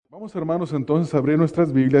Vamos, hermanos, entonces a abrir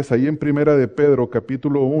nuestras Biblias ahí en Primera de Pedro,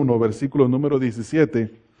 capítulo 1, versículo número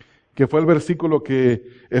 17, que fue el versículo que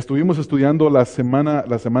estuvimos estudiando la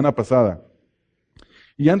semana pasada.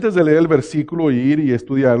 Y antes de leer el versículo y ir y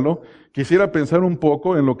estudiarlo, quisiera pensar un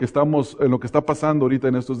poco en lo que está pasando ahorita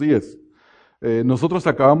en estos días. Nosotros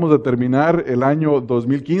acabamos de terminar el año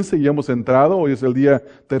 2015 y hemos entrado, hoy es el día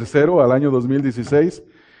tercero al año 2016,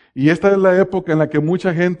 y esta es la época en la que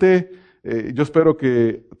mucha gente, yo espero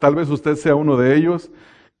que tal vez usted sea uno de ellos,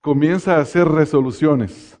 comienza a hacer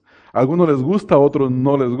resoluciones. A algunos les gusta, a otros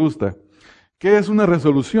no les gusta. ¿Qué es una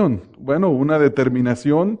resolución? Bueno, una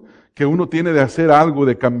determinación que uno tiene de hacer algo,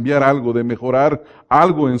 de cambiar algo, de mejorar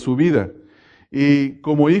algo en su vida. Y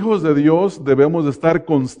como hijos de Dios debemos de estar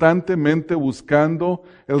constantemente buscando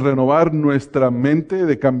el renovar nuestra mente,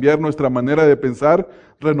 de cambiar nuestra manera de pensar,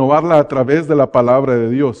 renovarla a través de la palabra de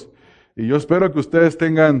Dios. Y yo espero que ustedes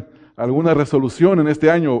tengan alguna resolución en este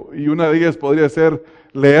año, y una de ellas podría ser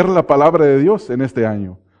leer la palabra de Dios en este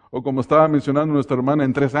año. O como estaba mencionando nuestra hermana,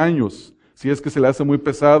 en 3 años, si es que se le hace muy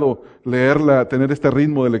pesado leerla, tener este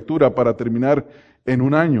ritmo de lectura para terminar en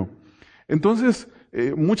 1 año. Entonces,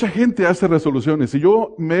 mucha gente hace resoluciones, y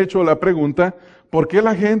yo me he hecho la pregunta, ¿por qué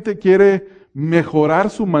la gente quiere mejorar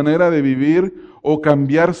su manera de vivir o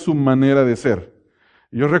cambiar su manera de ser?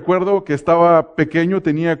 Yo recuerdo que estaba pequeño,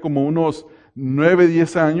 tenía como unos 9,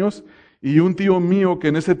 10 años, y un tío mío que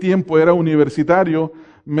en ese tiempo era universitario,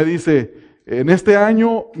 me dice, en este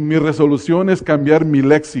año mi resolución es cambiar mi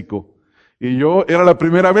léxico. Y yo, era la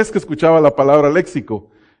primera vez que escuchaba la palabra léxico.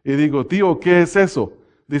 Y digo, tío, ¿qué es eso?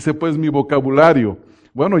 Dice, pues mi vocabulario.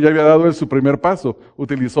 Bueno, ya había dado él su primer paso,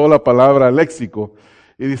 utilizó la palabra léxico.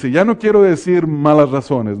 Y dice, ya no quiero decir malas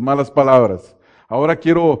razones, malas palabras. Ahora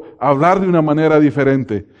quiero hablar de una manera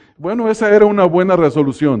diferente. Bueno, esa era una buena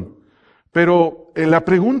resolución. Pero la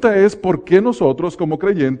pregunta es, ¿por qué nosotros como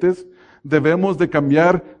creyentes debemos de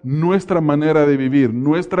cambiar nuestra manera de vivir,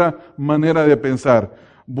 nuestra manera de pensar?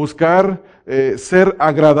 Buscar ser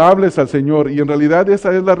agradables al Señor, y en realidad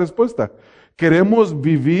esa es la respuesta. Queremos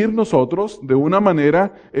vivir nosotros de una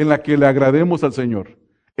manera en la que le agrademos al Señor,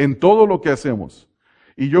 en todo lo que hacemos.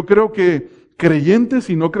 Y yo creo que creyentes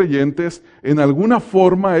y no creyentes, en alguna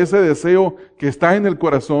forma ese deseo que está en el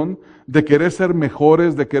corazón de querer ser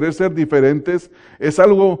mejores, de querer ser diferentes, es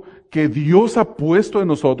algo que Dios ha puesto en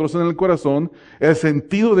nosotros en el corazón, el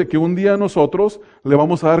sentido de que un día nosotros le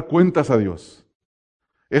vamos a dar cuentas a Dios.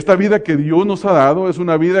 Esta vida que Dios nos ha dado es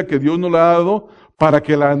una vida que Dios nos la ha dado para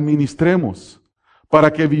que la administremos,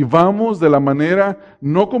 para que vivamos de la manera,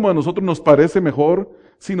 no como a nosotros nos parece mejor,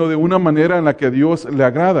 sino de una manera en la que a Dios le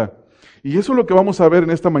agrada. Y eso es lo que vamos a ver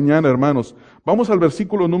en esta mañana, hermanos. Vamos al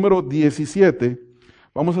versículo número 17.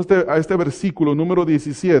 Vamos a este versículo número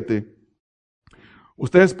 17.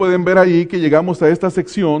 Ustedes pueden ver ahí que llegamos a esta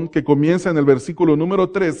sección que comienza en el versículo número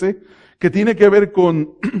 13, que tiene que ver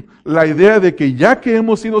con la idea de que ya que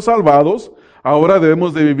hemos sido salvados, ahora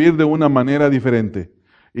debemos de vivir de una manera diferente.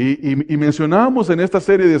 Y mencionábamos en esta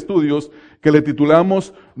serie de estudios que le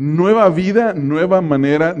titulamos Nueva Vida, Nueva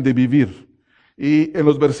Manera de Vivir. Y en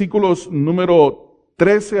los versículos número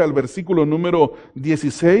 13 al versículo número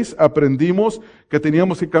 16 aprendimos que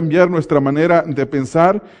teníamos que cambiar nuestra manera de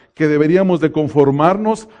pensar, que deberíamos de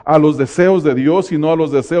conformarnos a los deseos de Dios y no a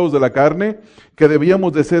los deseos de la carne, que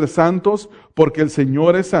debíamos de ser santos porque el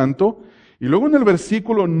Señor es santo. Y luego en el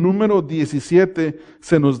versículo número 17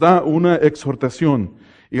 se nos da una exhortación.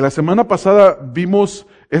 Y la semana pasada vimos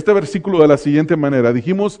este versículo de la siguiente manera.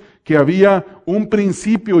 Dijimos que había un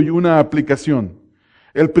principio y una aplicación.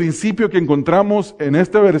 El principio que encontramos en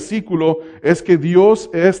este versículo es que Dios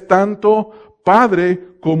es tanto Padre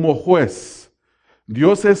como juez.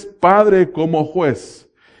 Dios es Padre como juez.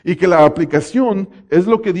 Y que la aplicación es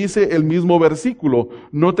lo que dice el mismo versículo.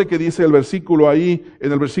 Note que dice el versículo ahí,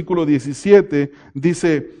 en el versículo 17,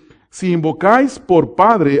 dice, si invocáis por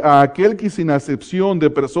Padre a aquel que sin acepción de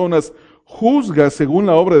personas juzga según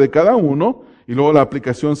la obra de cada uno, y luego la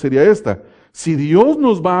aplicación sería esta, si Dios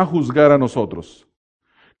nos va a juzgar a nosotros,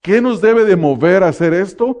 ¿qué nos debe de mover a hacer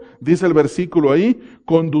esto? Dice el versículo ahí,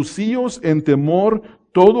 conducíos en temor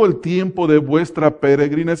todo el tiempo de vuestra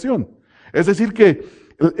peregrinación. Es decir que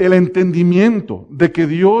el entendimiento de que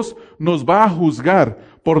Dios nos va a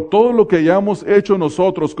juzgar por todo lo que hayamos hecho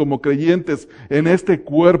nosotros como creyentes en este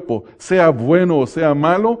cuerpo, sea bueno o sea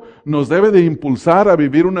malo, nos debe de impulsar a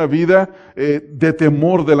vivir una vida de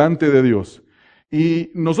temor delante de Dios.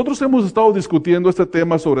 Y nosotros hemos estado discutiendo este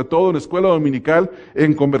tema, sobre todo en escuela dominical,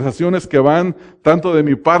 en conversaciones que van tanto de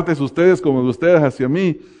mi parte hacia ustedes como de ustedes hacia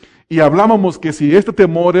mí. Y hablábamos que si este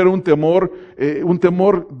temor era un temor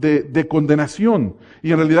de condenación.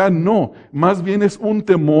 Y en realidad no, más bien es un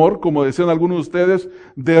temor, como decían algunos de ustedes,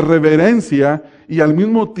 de reverencia y al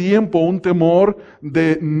mismo tiempo un temor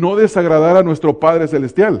de no desagradar a nuestro Padre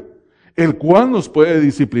Celestial, el cual nos puede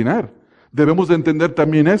disciplinar. Debemos de entender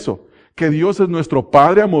también eso, que Dios es nuestro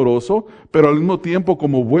Padre amoroso, pero al mismo tiempo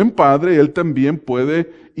como buen Padre, Él también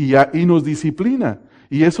puede y nos disciplina.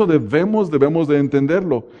 Y eso debemos de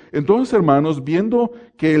entenderlo. Entonces, hermanos, viendo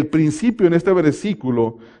que el principio en este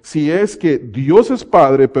versículo, si es que Dios es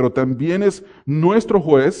Padre, pero también es nuestro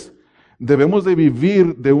juez, debemos de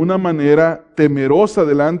vivir de una manera temerosa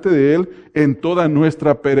delante de Él en toda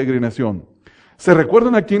nuestra peregrinación. ¿Se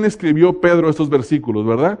recuerdan a quién escribió Pedro estos versículos,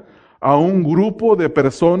 verdad? A un grupo de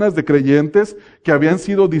personas, de creyentes, que habían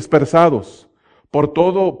sido dispersados por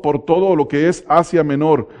todo lo que es Asia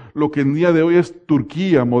Menor, lo que en día de hoy es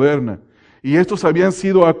Turquía moderna. Y estos habían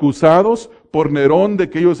sido acusados por Nerón de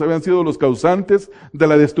que ellos habían sido los causantes de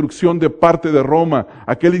la destrucción de parte de Roma,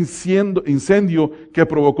 aquel incendio que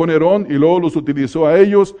provocó Nerón y luego los utilizó a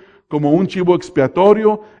ellos como un chivo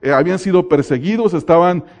expiatorio. Habían sido perseguidos,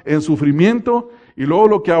 estaban en sufrimiento, y luego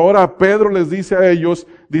lo que ahora Pedro les dice a ellos,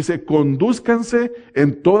 dice, condúzcanse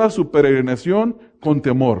en toda su peregrinación con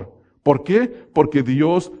temor. ¿Por qué? Porque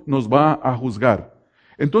Dios nos va a juzgar.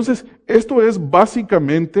 Entonces, esto es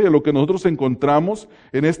básicamente lo que nosotros encontramos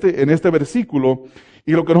en este versículo.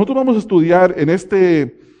 Y lo que nosotros vamos a estudiar en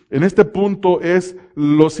este punto es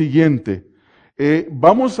lo siguiente.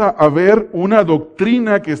 Vamos a ver una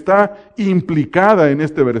doctrina que está implicada en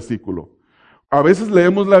este versículo. A veces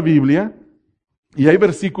leemos la Biblia y hay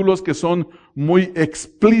versículos que son muy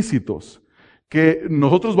explícitos, que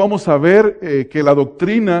nosotros vamos a ver que la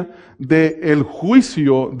doctrina del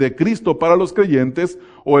juicio de Cristo para los creyentes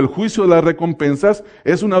o el juicio de las recompensas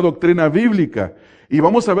es una doctrina bíblica. Y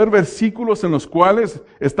vamos a ver versículos en los cuales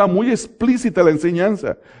está muy explícita la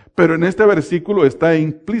enseñanza, pero en este versículo está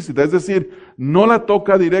implícita, es decir, no la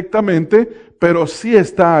toca directamente, pero sí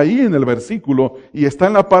está ahí en el versículo y está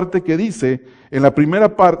en la parte que dice, en la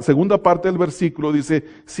segunda parte del versículo dice,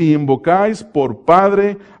 si invocáis por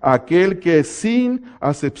Padre a aquel que sin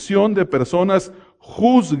acepción de personas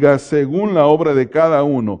juzga según la obra de cada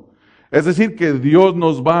uno. Es decir, que Dios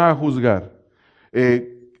nos va a juzgar.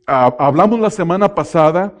 Hablamos la semana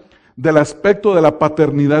pasada del aspecto de la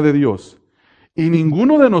paternidad de Dios. Y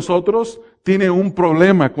ninguno de nosotros tiene un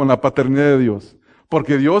problema con la paternidad de Dios,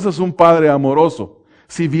 porque Dios es un Padre amoroso.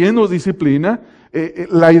 Si bien nos disciplina,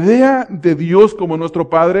 la idea de Dios como nuestro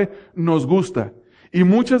Padre nos gusta. Y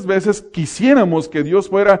muchas veces quisiéramos que Dios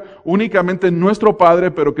fuera únicamente nuestro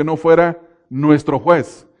Padre, pero que no fuera nuestro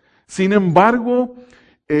juez. Sin embargo,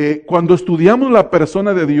 cuando estudiamos la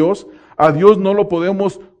persona de Dios, a Dios no lo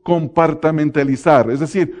podemos compartimentalizar, es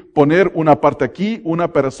decir, poner una parte aquí,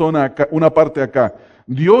 una persona acá, una parte acá.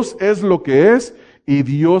 Dios es lo que es y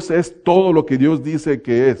Dios es todo lo que Dios dice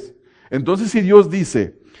que es. Entonces, si Dios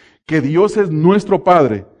dice que Dios es nuestro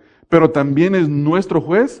Padre, pero también es nuestro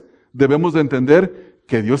juez, debemos de entender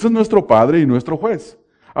que Dios es nuestro Padre y nuestro juez.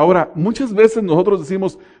 Ahora, muchas veces nosotros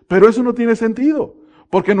decimos, pero eso no tiene sentido,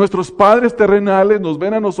 porque nuestros padres terrenales nos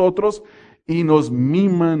ven a nosotros y nos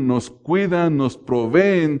miman, nos cuidan, nos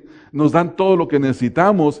proveen, nos dan todo lo que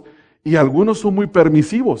necesitamos, y algunos son muy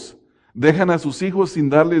permisivos, dejan a sus hijos sin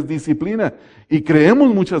darles disciplina, y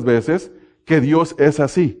creemos muchas veces que Dios es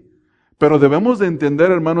así. Pero debemos de entender,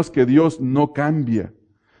 hermanos, que Dios no cambia.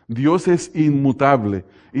 Dios es inmutable.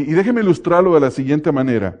 Y déjenme ilustrarlo de la siguiente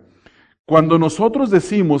manera. Cuando nosotros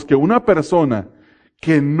decimos que una persona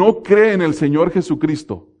que no cree en el Señor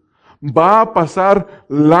Jesucristo va a pasar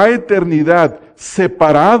la eternidad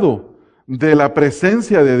separado de la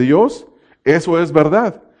presencia de Dios, eso es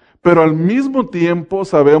verdad. Pero al mismo tiempo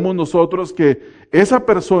sabemos nosotros que esa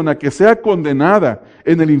persona que sea condenada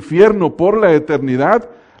en el infierno por la eternidad,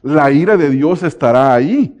 la ira de Dios estará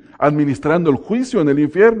ahí, administrando el juicio en el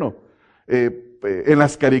infierno. En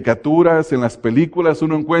las caricaturas, en las películas,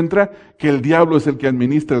 uno encuentra que el diablo es el que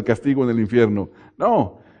administra el castigo en el infierno.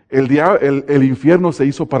 No, el infierno se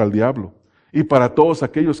hizo para el diablo y para todos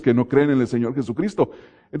aquellos que no creen en el Señor Jesucristo.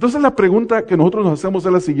 Entonces la pregunta que nosotros nos hacemos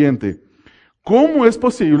es la siguiente: ¿cómo es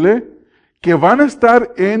posible que van a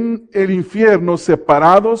estar en el infierno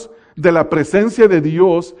separados de la presencia de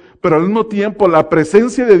Dios, pero al mismo tiempo la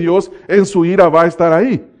presencia de Dios en su ira va a estar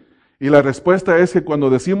ahí? Y la respuesta es que cuando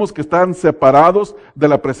decimos que están separados de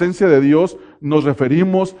la presencia de Dios, nos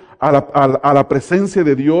referimos a la presencia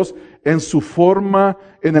de Dios en su forma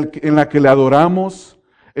en la que le adoramos,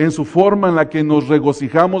 en su forma en la que nos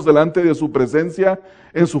regocijamos delante de su presencia,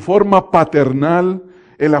 en su forma paternal,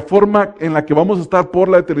 en la forma en la que vamos a estar por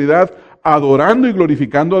la eternidad adorando y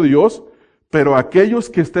glorificando a Dios, pero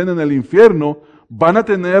aquellos que estén en el infierno van a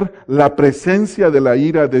tener la presencia de la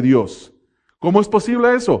ira de Dios. ¿Cómo es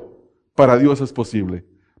posible eso? Para Dios es posible.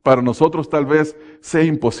 Para nosotros tal vez sea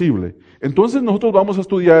imposible. Entonces nosotros vamos a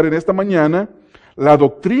estudiar en esta mañana la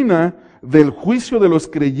doctrina del juicio de los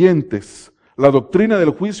creyentes. La doctrina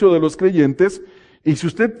del juicio de los creyentes. Y si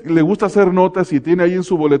usted le gusta hacer notas y tiene ahí en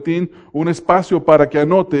su boletín un espacio para que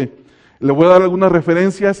anote, le voy a dar algunas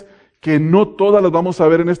referencias que no todas las vamos a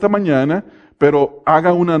ver en esta mañana, pero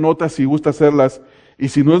haga una nota si gusta hacerlas. Y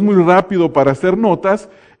si no es muy rápido para hacer notas,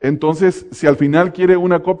 entonces si al final quiere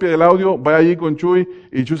una copia del audio, vaya allí con Chuy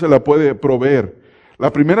y Chuy se la puede proveer.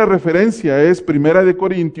 La primera referencia es 1 de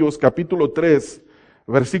Corintios capítulo 3,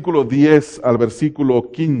 versículo 10 al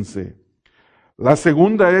versículo 15. La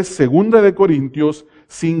segunda es 2 de Corintios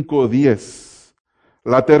 5:10.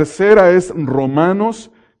 La tercera es Romanos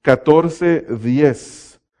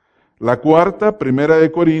 14:10. La cuarta, 1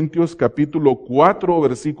 de Corintios capítulo 4,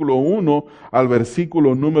 versículo 1 al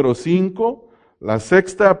versículo número 5. La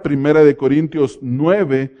sexta, 1 de Corintios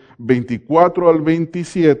 9, 24 al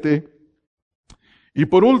 27. Y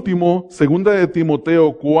por último, 2 de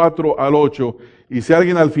Timoteo 4 al 8. Y si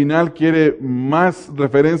alguien al final quiere más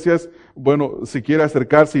referencias, bueno, si quiere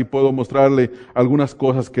acercarse y puedo mostrarle algunas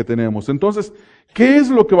cosas que tenemos. Entonces, ¿qué es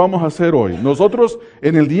lo que vamos a hacer hoy? Nosotros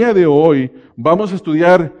en el día de hoy vamos a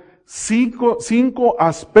estudiar cinco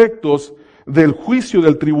aspectos del juicio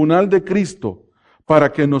del Tribunal de Cristo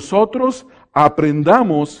para que nosotros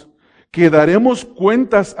aprendamos que daremos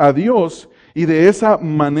cuentas a Dios y de esa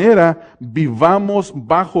manera vivamos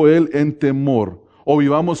bajo Él en temor o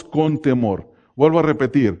vivamos con temor. Vuelvo a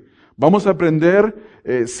repetir, vamos a aprender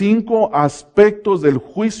 5 aspectos del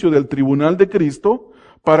juicio del Tribunal de Cristo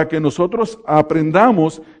para que nosotros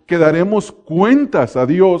aprendamos que daremos cuentas a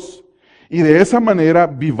Dios y de esa manera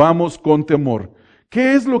vivamos con temor.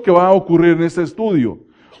 ¿Qué es lo que va a ocurrir en este estudio?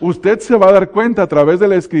 Usted se va a dar cuenta a través de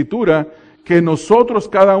la Escritura que nosotros,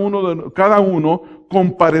 cada uno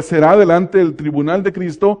comparecerá delante del Tribunal de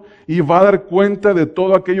Cristo y va a dar cuenta de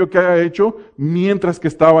todo aquello que haya hecho mientras que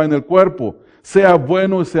estaba en el cuerpo, sea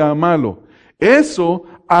bueno o sea malo. Eso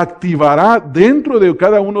activará dentro de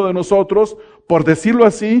cada uno de nosotros, por decirlo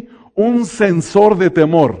así, un sensor de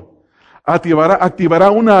temor.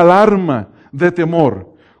 Activará una alarma de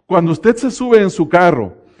temor. Cuando usted se sube en su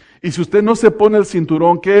carro y si usted no se pone el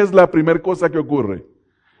cinturón, ¿qué es la primera cosa que ocurre?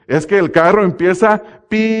 Es que el carro empieza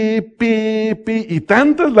pi, pi, pi, y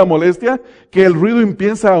tanta es la molestia que el ruido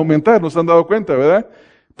empieza a aumentar. ¿No se han dado cuenta, verdad?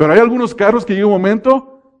 Pero hay algunos carros que llega un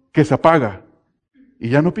momento que se apaga y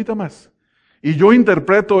ya no pita más. Y yo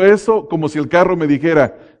interpreto eso como si el carro me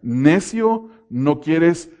dijera, necio, ¿no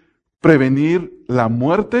quieres prevenir la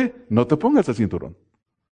muerte? No te pongas el cinturón.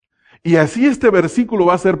 Y así este versículo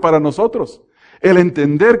va a ser para nosotros. El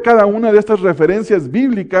entender cada una de estas referencias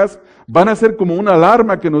bíblicas van a ser como una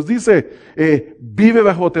alarma que nos dice, vive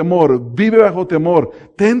bajo temor,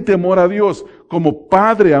 ten temor a Dios. Como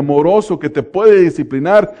padre amoroso que te puede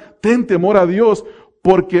disciplinar, ten temor a Dios,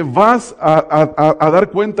 porque vas a dar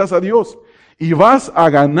cuentas a Dios. Y vas a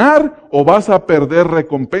ganar o vas a perder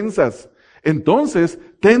recompensas. Entonces,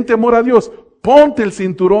 ten temor a Dios, ponte el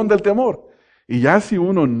cinturón del temor. Y ya si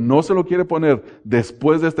uno no se lo quiere poner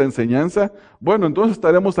después de esta enseñanza, bueno, entonces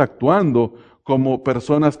estaremos actuando como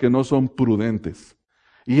personas que no son prudentes.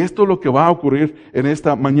 Y esto es lo que va a ocurrir en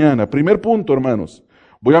esta mañana. Primer punto, hermanos.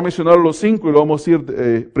 Voy a mencionar los 5 y luego vamos a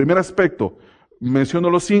ir, primer aspecto. Menciono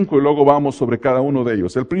los 5 y luego vamos sobre cada uno de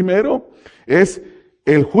ellos. El primero es,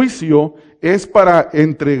 el juicio es para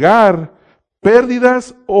entregar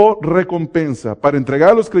pérdidas o recompensa. Para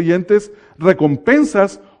entregar a los creyentes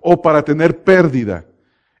recompensas o para tener pérdida.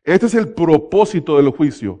 Este es el propósito del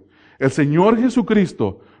juicio. El Señor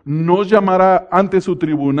Jesucristo nos llamará ante su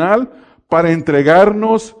tribunal para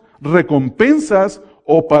entregarnos recompensas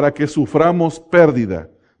o para que suframos pérdida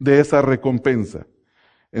de esa recompensa.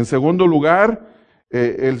 En segundo lugar,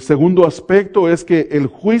 el segundo aspecto es que el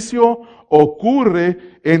juicio ocurre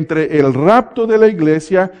entre el rapto de la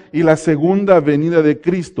iglesia y la segunda venida de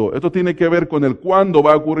Cristo. Esto tiene que ver con el cuándo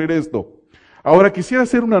va a ocurrir esto. Ahora quisiera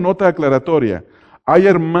hacer una nota aclaratoria. Hay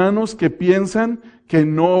hermanos que piensan que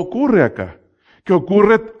no ocurre acá, que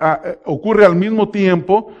ocurre al mismo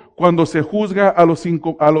tiempo cuando se juzga a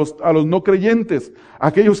los no creyentes,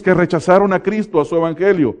 aquellos que rechazaron a Cristo, a su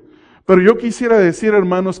evangelio. Pero yo quisiera decir,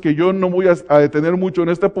 hermanos, que yo no voy a detener mucho en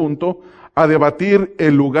este punto a debatir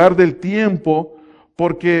el lugar del tiempo,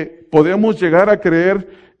 porque podemos llegar a creer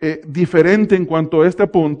diferente en cuanto a este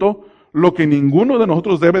punto. Lo que ninguno de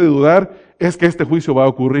nosotros debe de dudar es que este juicio va a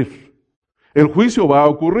ocurrir. El juicio va a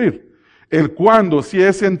ocurrir. El cuándo, si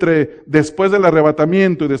es entre después del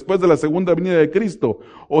arrebatamiento y después de la segunda venida de Cristo,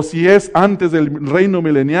 o si es antes del reino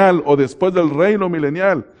milenial o después del reino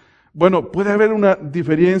milenial. Bueno, puede haber una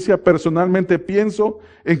diferencia. Personalmente pienso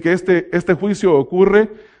en que este juicio ocurre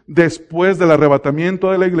después del arrebatamiento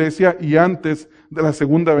de la iglesia y antes de la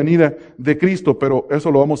segunda venida de Cristo, pero eso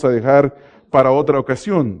lo vamos a dejar para otra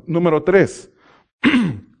ocasión. Número 3,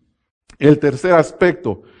 el tercer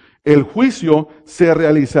aspecto, el juicio se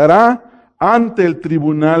realizará ante el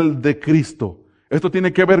Tribunal de Cristo. Esto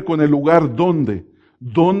tiene que ver con el lugar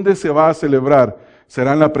donde se va a celebrar.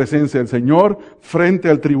 Será en la presencia del Señor, frente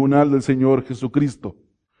al tribunal del Señor Jesucristo.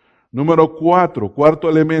 Número 4, cuarto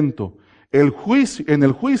elemento. En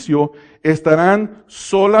el juicio estarán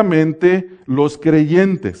solamente los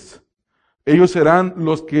creyentes. Ellos serán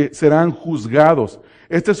los que serán juzgados.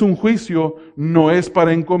 Este es un juicio, no es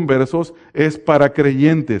para inconversos, es para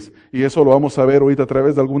creyentes. Y eso lo vamos a ver ahorita a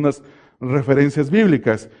través de algunas referencias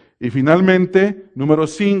bíblicas. Y finalmente, número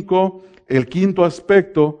 5, el quinto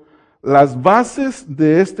aspecto. Las bases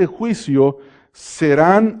de este juicio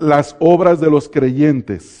serán las obras de los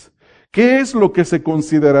creyentes. ¿Qué es lo que se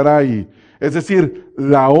considerará ahí? Es decir,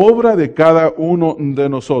 la obra de cada uno de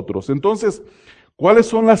nosotros. Entonces, ¿cuáles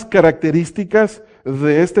son las características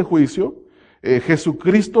de este juicio?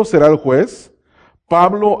 Jesucristo será el juez.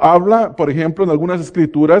 Pablo habla, por ejemplo, en algunas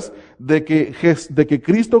escrituras, de que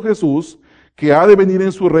Cristo Jesús, que ha de venir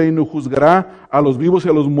en su reino, juzgará a los vivos y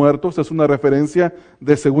a los muertos. Es una referencia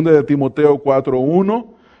de 2 de Timoteo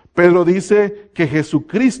 4:1. Pedro dice que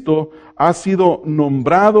Jesucristo ha sido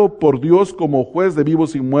nombrado por Dios como juez de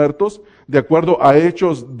vivos y muertos, de acuerdo a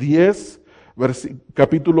Hechos 10,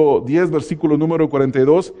 capítulo 10, versículo número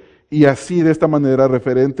 42, y así de esta manera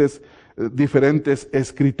diferentes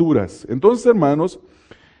escrituras. Entonces, hermanos,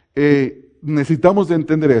 necesitamos de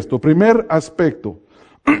entender esto. Primer aspecto.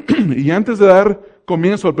 Y antes de dar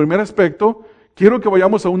comienzo al primer aspecto, quiero que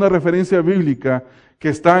vayamos a una referencia bíblica que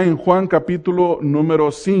está en Juan capítulo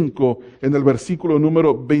número 5, en el versículo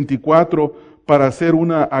número 24, para hacer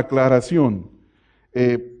una aclaración.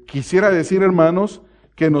 Quisiera decir, hermanos,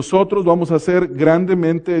 que nosotros vamos a ser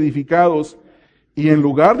grandemente edificados y en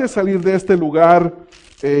lugar de salir de este lugar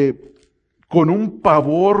con un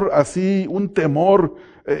pavor así, un temor,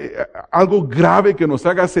 algo grave que nos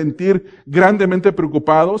haga sentir grandemente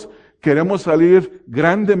preocupados, queremos salir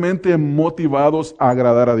grandemente motivados a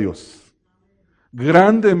agradar a Dios.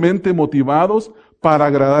 Grandemente motivados para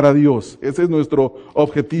agradar a Dios. Ese es nuestro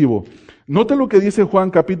objetivo. Note lo que dice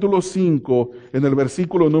Juan capítulo 5 en el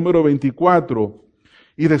versículo número 24.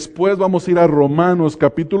 Y después vamos a ir a Romanos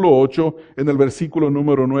capítulo 8 en el versículo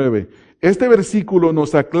número 9. Este versículo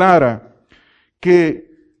nos aclara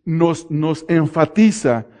que nos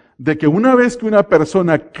enfatiza de que una vez que una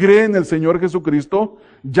persona cree en el Señor Jesucristo,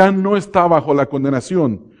 ya no está bajo la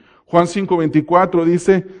condenación. Juan 5:24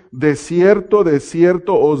 dice, de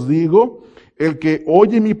cierto os digo, el que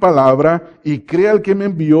oye mi palabra y cree al que me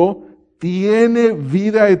envió, tiene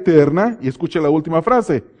vida eterna, y escuche la última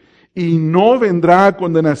frase, y no vendrá a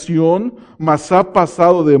condenación, mas ha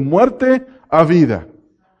pasado de muerte a vida.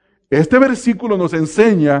 Este versículo nos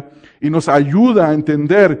enseña y nos ayuda a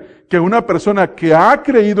entender que una persona que ha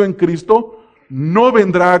creído en Cristo no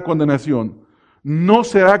vendrá a condenación, no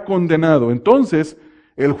será condenado. Entonces,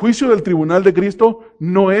 el juicio del Tribunal de Cristo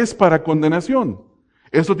no es para condenación.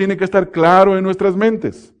 Esto tiene que estar claro en nuestras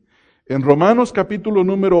mentes. En Romanos capítulo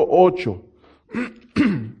número 8,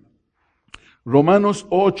 Romanos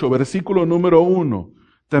 8, versículo número 1,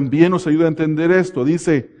 también nos ayuda a entender esto.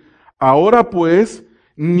 Dice, ahora pues,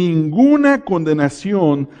 ninguna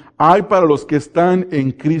condenación hay para los que están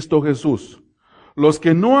en Cristo Jesús. Los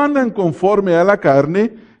que no andan conforme a la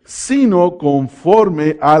carne, sino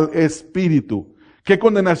conforme al Espíritu. ¿Qué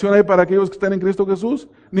condenación hay para aquellos que están en Cristo Jesús?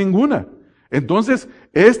 Ninguna. Entonces,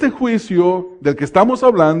 este juicio del que estamos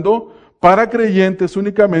hablando, para creyentes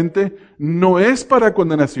únicamente, no es para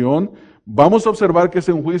condenación. Vamos a observar que es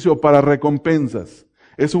un juicio para recompensas.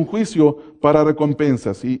 Es un juicio para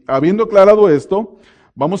recompensas. Y habiendo aclarado esto,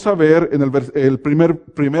 vamos a ver en el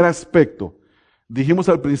primer aspecto. Dijimos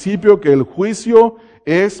al principio que el juicio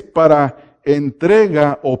es para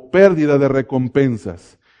entrega o pérdida de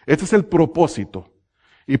recompensas. Este es el propósito.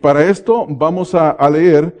 Y para esto vamos a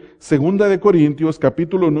leer 2 de Corintios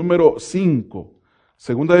capítulo número 5.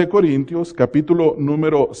 2 de Corintios capítulo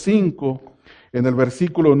número 5 en el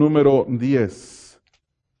versículo número 10.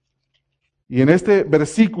 Y en este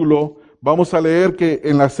versículo vamos a leer que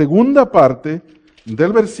en la segunda parte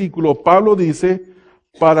del versículo Pablo dice,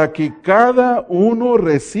 para que cada uno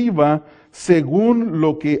reciba según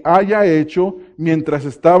lo que haya hecho mientras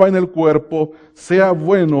estaba en el cuerpo, sea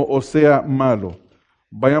bueno o sea malo.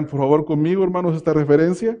 Vayan por favor conmigo, hermanos, esta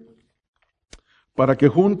referencia, para que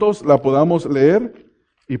juntos la podamos leer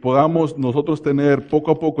y podamos nosotros tener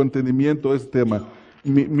poco a poco entendimiento de este tema.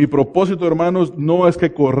 Mi propósito, hermanos, no es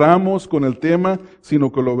que corramos con el tema,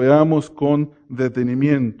 sino que lo veamos con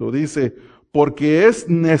detenimiento. Dice, porque es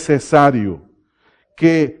necesario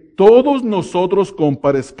que todos nosotros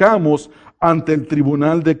comparezcamos ante el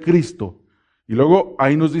Tribunal de Cristo. Y luego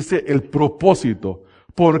ahí nos dice el propósito.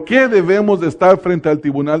 ¿Por qué debemos de estar frente al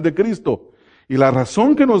Tribunal de Cristo? Y la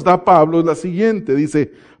razón que nos da Pablo es la siguiente.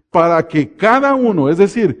 Dice, para que cada uno, es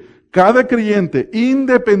decir, cada creyente,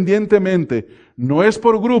 independientemente, no es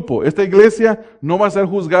por grupo. Esta iglesia no va a ser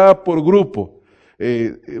juzgada por grupo.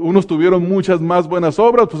 Unos tuvieron muchas más buenas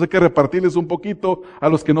obras, pues hay que repartirles un poquito a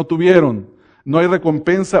los que no tuvieron. No hay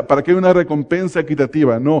recompensa, ¿para qué hay una recompensa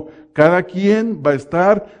equitativa? No, cada quien va a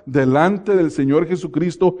estar delante del Señor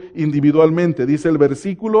Jesucristo individualmente. Dice el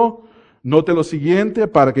versículo, note lo siguiente,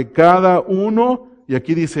 para que cada uno, y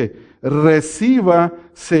aquí dice, reciba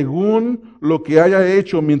según lo que haya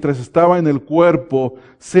hecho mientras estaba en el cuerpo,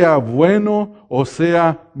 sea bueno o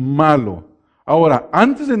sea malo. Ahora,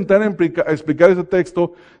 antes de entrar a explicar ese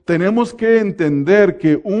texto, tenemos que entender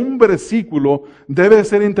que un versículo debe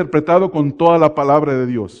ser interpretado con toda la palabra de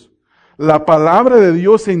Dios. La palabra de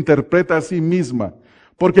Dios se interpreta a sí misma.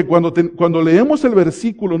 Porque cuando leemos el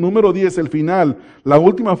versículo número 10, el final, la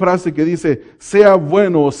última frase que dice, sea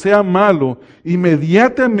bueno o sea malo,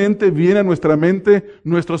 inmediatamente viene a nuestra mente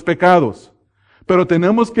nuestros pecados. Pero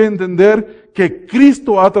tenemos que entender que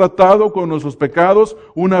Cristo ha tratado con nuestros pecados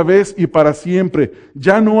una vez y para siempre.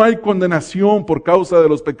 Ya no hay condenación por causa de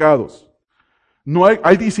los pecados. No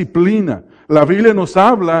hay disciplina. La Biblia nos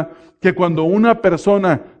habla que cuando una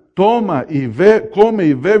persona come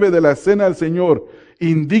y bebe de la cena del Señor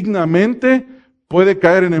indignamente, puede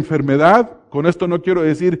caer en enfermedad. Con esto no quiero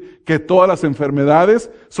decir que todas las enfermedades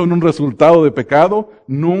son un resultado de pecado.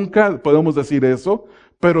 Nunca podemos decir eso.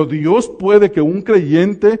 Pero Dios puede que un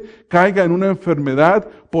creyente caiga en una enfermedad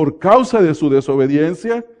por causa de su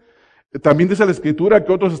desobediencia. También dice la Escritura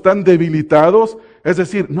que otros están debilitados, es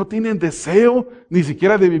decir, no tienen deseo ni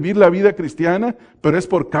siquiera de vivir la vida cristiana, pero es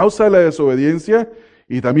por causa de la desobediencia.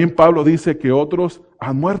 Y también Pablo dice que otros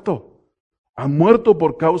han muerto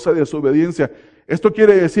por causa de desobediencia. Esto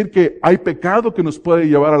quiere decir que hay pecado que nos puede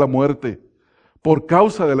llevar a la muerte por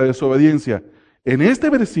causa de la desobediencia. En este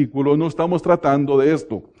versículo no estamos tratando de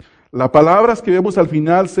esto. Las palabras que vemos al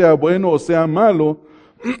final, sea bueno o sea malo,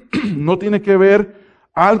 no tiene que ver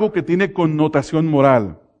algo que tiene connotación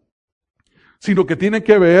moral, sino que tiene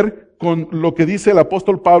que ver con lo que dice el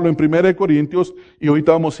apóstol Pablo en 1 Corintios, y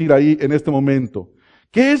ahorita vamos a ir ahí en este momento.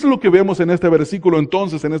 ¿Qué es lo que vemos en este versículo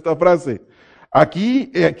entonces, en esta frase?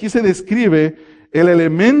 Aquí se describe el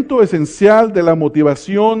elemento esencial de la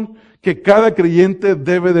motivación que cada creyente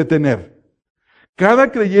debe de tener.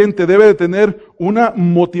 Cada creyente debe de tener una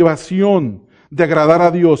motivación de agradar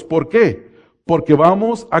a Dios. ¿Por qué? Porque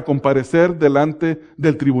vamos a comparecer delante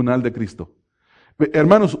del Tribunal de Cristo.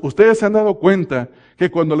 Hermanos, ustedes se han dado cuenta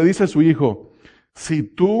que cuando le dice a su hijo, si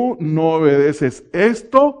tú no obedeces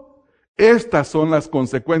esto, estas son las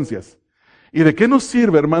consecuencias. ¿Y de qué nos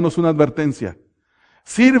sirve, hermanos, una advertencia?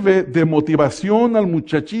 Sirve de motivación al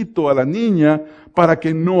muchachito, a la niña, para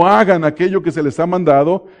que no hagan aquello que se les ha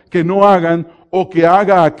mandado, que no hagan o que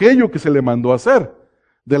haga aquello que se le mandó hacer.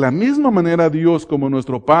 De la misma manera Dios, como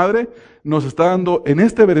nuestro Padre, nos está dando en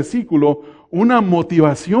este versículo una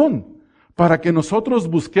motivación para que nosotros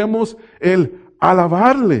busquemos el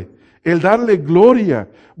alabarle, el darle gloria,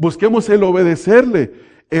 busquemos el obedecerle.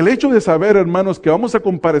 El hecho de saber, hermanos, que vamos a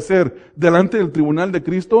comparecer delante del Tribunal de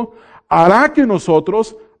Cristo, hará que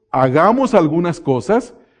nosotros hagamos algunas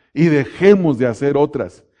cosas y dejemos de hacer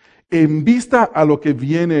otras, en vista a lo que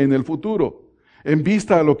viene en el futuro, en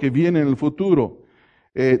vista a lo que viene en el futuro.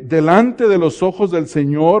 Delante de los ojos del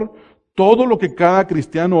Señor, todo lo que cada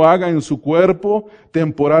cristiano haga en su cuerpo,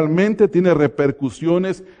 temporalmente tiene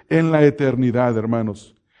repercusiones en la eternidad,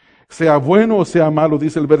 hermanos. Sea bueno o sea malo,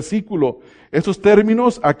 dice el versículo. Estos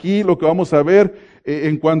términos, aquí lo que vamos a ver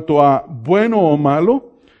en cuanto a bueno o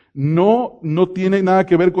malo, no tiene nada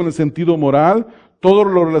que ver con el sentido moral. Todo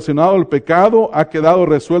lo relacionado al pecado ha quedado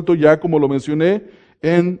resuelto ya, como lo mencioné,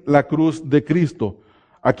 en la cruz de Cristo.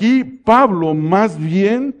 Aquí Pablo más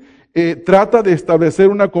bien trata de establecer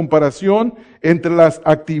una comparación entre las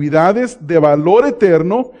actividades de valor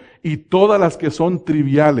eterno y todas las que son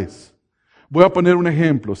triviales. Voy a poner un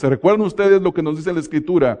ejemplo. ¿Se recuerdan ustedes lo que nos dice la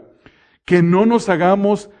Escritura? Que no nos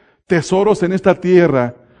hagamos tesoros en esta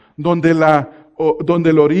tierra donde la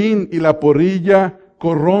donde el orín y la porrilla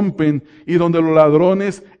corrompen y donde los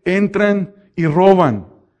ladrones entran y roban,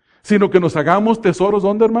 sino que nos hagamos tesoros,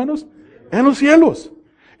 ¿dónde, hermanos? En los cielos.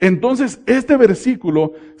 Entonces, este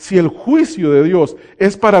versículo, si el juicio de Dios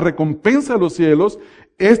es para recompensa a los cielos,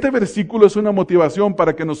 este versículo es una motivación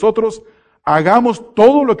para que nosotros hagamos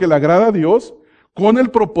todo lo que le agrada a Dios con el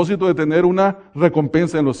propósito de tener una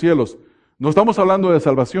recompensa en los cielos. No estamos hablando de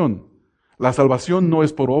salvación. La salvación no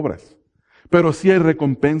es por obras, pero sí hay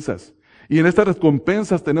recompensas. Y en estas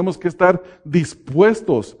recompensas tenemos que estar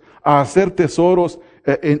dispuestos a hacer tesoros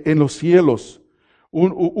en los cielos.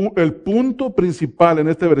 El punto principal en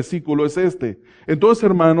este versículo es este. Entonces,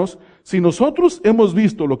 hermanos, si nosotros hemos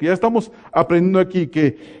visto lo que ya estamos aprendiendo aquí,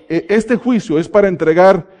 que este juicio es para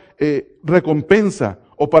entregar recompensa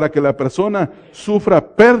o para que la persona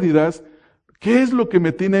sufra pérdidas, ¿qué es lo que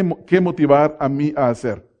me tiene que motivar a mí a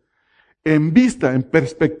hacer? En vista, en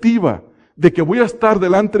perspectiva de que voy a estar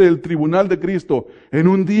delante del Tribunal de Cristo en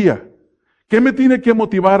un día, ¿qué me tiene que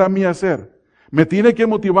motivar a mí a hacer? Me tiene que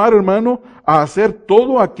motivar, hermano, a hacer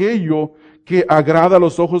todo aquello que agrada a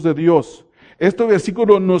los ojos de Dios. Este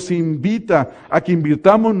versículo nos invita a que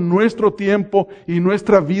invirtamos nuestro tiempo y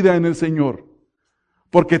nuestra vida en el Señor.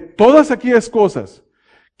 Porque todas aquellas cosas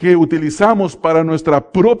que utilizamos para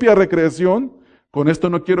nuestra propia recreación, con esto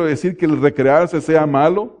no quiero decir que el recrearse sea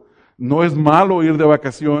malo, no es malo ir de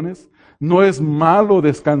vacaciones, no es malo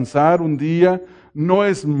descansar un día, no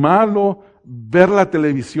es malo ver la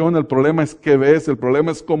televisión, el problema es qué ves, el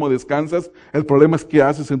problema es cómo descansas, el problema es qué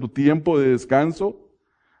haces en tu tiempo de descanso.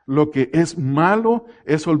 Lo que es malo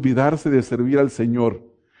es olvidarse de servir al Señor.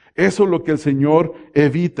 Eso es lo que el Señor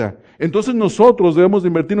evita. Entonces nosotros debemos de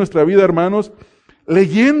invertir nuestra vida, hermanos,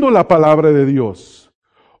 leyendo la palabra de Dios,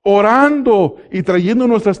 orando y trayendo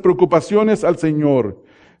nuestras preocupaciones al Señor,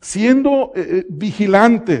 siendo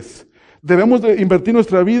vigilantes. Debemos de invertir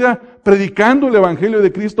nuestra vida predicando el Evangelio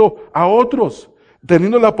de Cristo a otros,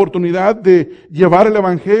 teniendo la oportunidad de llevar el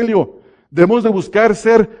Evangelio. Debemos de buscar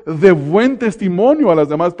ser de buen testimonio a las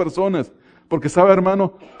demás personas, porque sabe,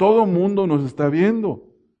 hermano, todo mundo nos está viendo,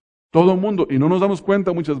 todo mundo, y no nos damos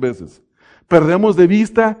cuenta muchas veces. Perdemos de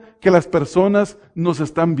vista que las personas nos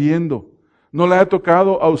están viendo. ¿No le ha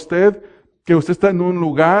tocado a usted que usted está en un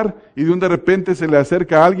lugar y de repente se le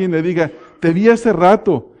acerca a alguien y le diga, te vi hace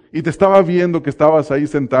rato y te estaba viendo que estabas ahí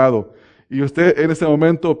sentado? Y usted en ese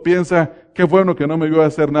momento piensa, qué bueno que no me vio a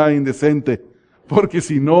hacer nada indecente, porque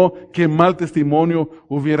si no, qué mal testimonio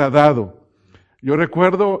hubiera dado. Yo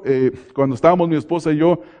recuerdo cuando estábamos mi esposa y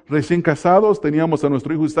yo recién casados, teníamos a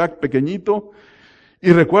nuestro hijo Isaac pequeñito,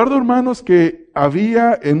 y recuerdo, hermanos, que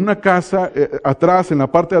había en una casa atrás, en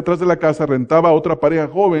la parte de atrás de la casa, rentaba otra pareja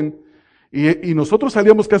joven, y nosotros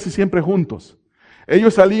salíamos casi siempre juntos.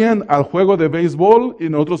 Ellos salían al juego de béisbol y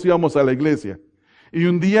nosotros íbamos a la iglesia. Y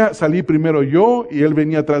un día salí primero yo y él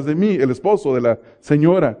venía atrás de mí, el esposo de la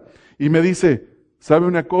señora, y me dice, ¿sabe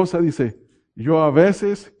una cosa? Dice, yo a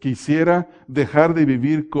veces quisiera dejar de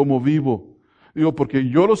vivir como vivo. Digo, porque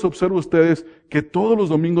yo los observo a ustedes que todos los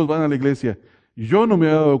domingos van a la iglesia. Yo no me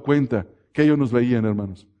había dado cuenta que ellos nos veían,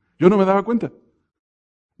 hermanos. Yo no me daba cuenta.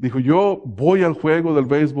 Dijo, yo voy al juego del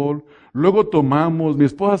béisbol, luego tomamos, mi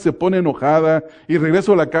esposa se pone enojada y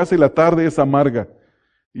regreso a la casa y la tarde es amarga.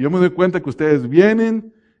 Y yo me doy cuenta que ustedes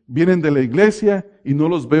vienen de la iglesia y no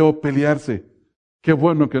los veo pelearse. Qué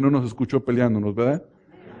bueno que no nos escuchó peleándonos, ¿verdad?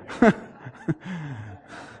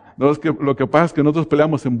 No, es que lo que pasa es que nosotros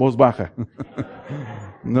peleamos en voz baja.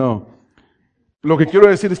 No. Lo que quiero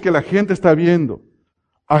decir es que la gente está viendo.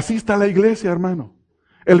 Así está la iglesia, hermano.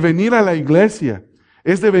 El venir a la iglesia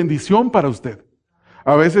es de bendición para usted.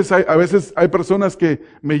 A veces hay personas que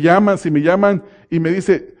me llaman y me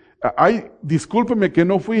dicen, ay, discúlpeme que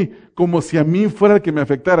no fui, como si a mí fuera el que me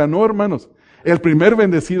afectara. No, hermanos, el primer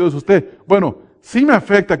bendecido es usted. Bueno, sí me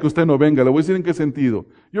afecta que usted no venga, le voy a decir en qué sentido.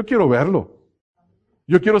 Yo quiero verlo.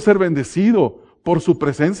 Yo quiero ser bendecido por su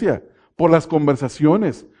presencia, por las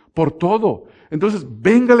conversaciones, por todo. Entonces,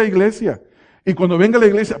 venga a la iglesia. Y cuando venga a la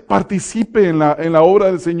iglesia, participe en la obra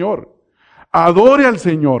del Señor. Adore al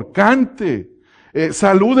Señor, cante,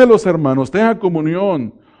 salude a los hermanos, tenga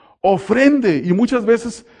comunión, ofrende. Y muchas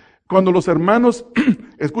veces cuando los hermanos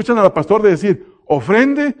escuchan al pastor de decir,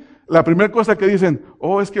 ofrende, la primera cosa que dicen,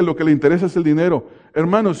 oh, es que lo que le interesa es el dinero.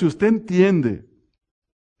 Hermano, si usted entiende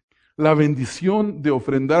la bendición de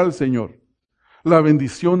ofrendar al Señor, la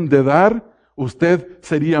bendición de dar, usted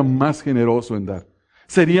sería más generoso en dar.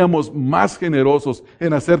 Seríamos más generosos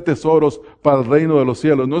en hacer tesoros para el reino de los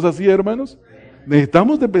cielos. ¿No es así, hermanos?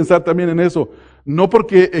 Necesitamos de pensar también en eso. No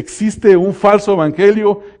porque existe un falso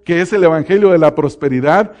evangelio que es el evangelio de la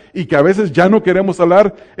prosperidad y que a veces ya no queremos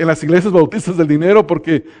hablar en las iglesias bautistas del dinero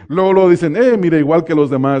porque luego dicen, mira, igual que los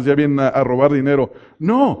demás, ya vienen a robar dinero.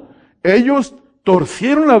 No, ellos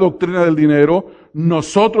torcieron la doctrina del dinero,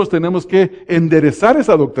 nosotros tenemos que enderezar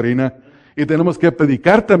esa doctrina y tenemos que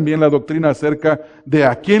predicar también la doctrina acerca de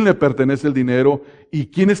a quién le pertenece el dinero y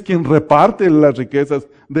quién es quien reparte las riquezas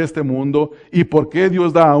de este mundo y por qué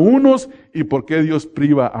Dios da a unos y por qué Dios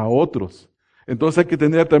priva a otros. Entonces hay que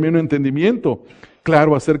tener también un entendimiento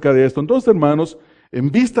claro acerca de esto. Entonces, hermanos, en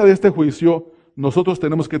vista de este juicio, nosotros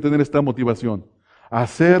tenemos que tener esta motivación: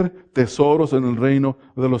 hacer tesoros en el reino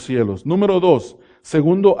de los cielos. Número 2,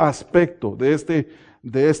 segundo aspecto de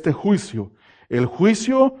este juicio. El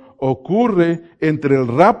juicio ocurre entre el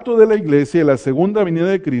rapto de la iglesia y la segunda venida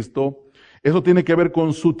de Cristo. Eso tiene que ver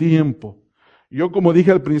con su tiempo. Yo, como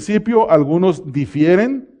dije al principio, algunos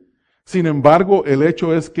difieren, sin embargo, el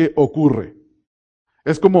hecho es que ocurre.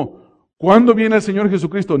 Es como, ¿cuándo viene el Señor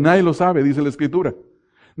Jesucristo? Nadie lo sabe, dice la Escritura.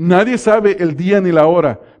 Nadie sabe el día ni la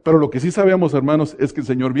hora, pero lo que sí sabemos, hermanos, es que el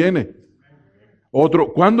Señor viene.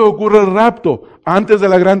 Otro, ¿cuándo ocurre el rapto? Antes de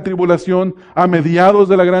la gran tribulación, a mediados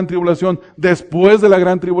de la gran tribulación, después de la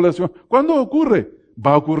gran tribulación. ¿Cuándo ocurre?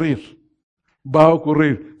 Va a ocurrir. Va a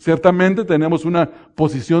ocurrir. Ciertamente tenemos una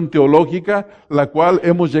posición teológica, la cual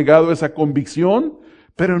hemos llegado a esa convicción,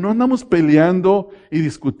 pero no andamos peleando y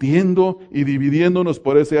discutiendo y dividiéndonos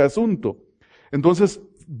por ese asunto. Entonces,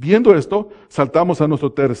 viendo esto, saltamos a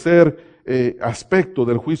nuestro tercer aspecto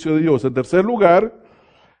del juicio de Dios. En tercer lugar,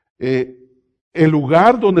 el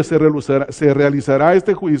lugar donde se realizará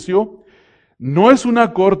este juicio no es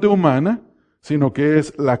una corte humana, sino que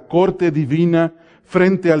es la corte divina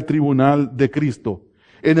frente al tribunal de Cristo.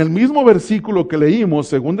 En el mismo versículo que leímos,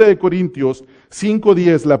 2 de Corintios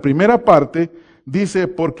 5:10, la primera parte, dice,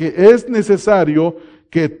 porque es necesario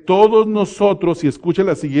que todos nosotros, y escuche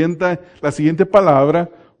la siguiente palabra,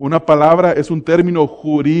 una palabra es un término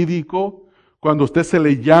jurídico, cuando usted se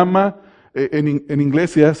le llama, en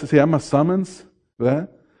inglés se llama summons, ¿verdad?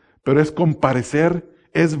 Pero es comparecer,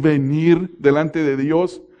 es venir delante de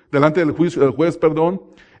Dios, delante del juez, perdón.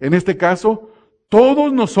 En este caso,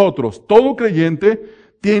 todos nosotros, todo creyente,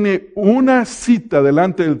 tiene una cita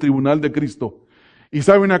delante del tribunal de Cristo. Y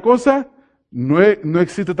 ¿sabe una cosa? No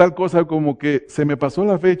existe tal cosa como que se me pasó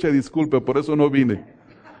la fecha, disculpe, por eso no vine.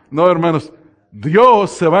 No, hermanos,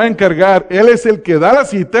 Dios se va a encargar, Él es el que da la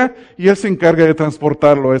cita y Él se encarga de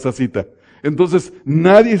transportarlo a esa cita. Entonces,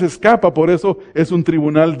 nadie se escapa, por eso es un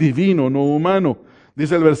tribunal divino, no humano.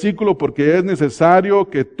 Dice el versículo, porque es necesario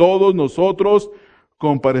que todos nosotros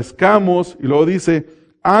comparezcamos, y luego dice,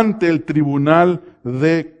 ante el tribunal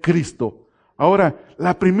de Cristo. Ahora,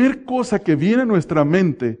 la primera cosa que viene a nuestra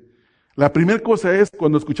mente, la primera cosa es,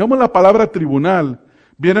 cuando escuchamos la palabra tribunal,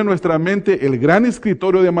 viene a nuestra mente el gran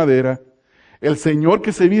escritorio de madera, el Señor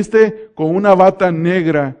que se viste con una bata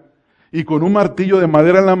negra y con un martillo de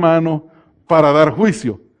madera en la mano para dar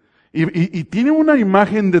juicio. Y tiene una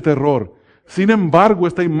imagen de terror. Sin embargo,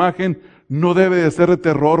 esta imagen no debe de ser de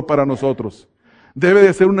terror para nosotros. Debe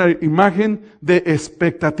de ser una imagen de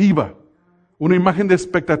expectativa. Una imagen de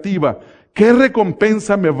expectativa. ¿Qué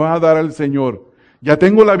recompensa me va a dar el Señor? Ya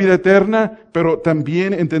tengo la vida eterna, pero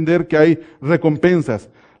también entender que hay recompensas.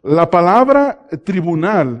 La palabra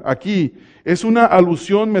tribunal aquí es una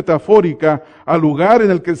alusión metafórica al lugar en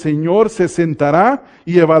el que el Señor se sentará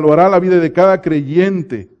y evaluará la vida de cada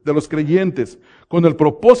creyente, de los creyentes, con el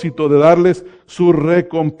propósito de darles su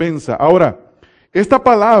recompensa. Ahora, esta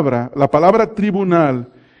palabra, la palabra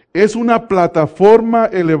tribunal, es una plataforma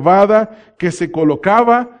elevada que se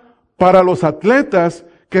colocaba para los atletas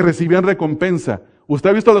que recibían recompensa. ¿Usted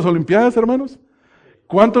ha visto las Olimpiadas, hermanos?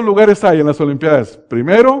 ¿Cuántos lugares hay en las Olimpiadas?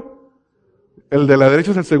 Primero, el de la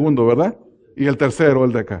derecha es el segundo, ¿verdad? Y el tercero,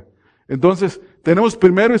 el de acá. Entonces, tenemos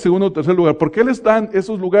primero y segundo, tercer lugar. ¿Por qué les dan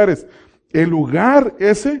esos lugares? El lugar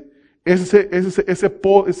ese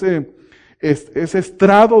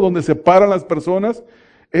estrado donde se paran las personas,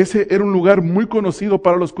 ese era un lugar muy conocido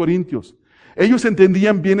para los corintios. Ellos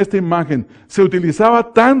entendían bien esta imagen. Se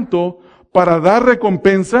utilizaba tanto para dar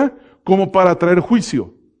recompensa como para traer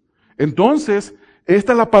juicio. Entonces,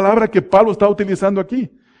 esta es la palabra que Pablo está utilizando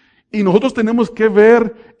aquí. Y nosotros tenemos que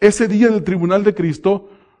ver ese día del tribunal de Cristo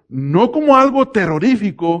no como algo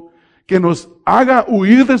terrorífico que nos haga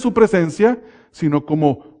huir de su presencia, sino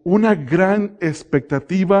como una gran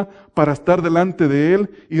expectativa para estar delante de Él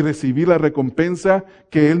y recibir la recompensa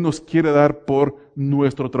que Él nos quiere dar por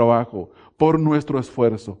nuestro trabajo, por nuestro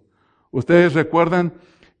esfuerzo. Ustedes recuerdan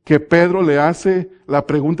que Pedro le hace la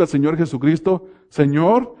pregunta al Señor Jesucristo: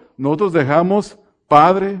 Señor, nosotros dejamos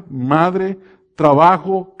padre, madre,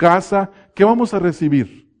 trabajo, casa, ¿qué vamos a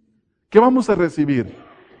recibir? ¿Qué vamos a recibir?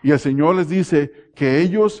 Y el Señor les dice que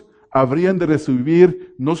ellos habrían de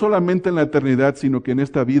recibir no solamente en la eternidad, sino que en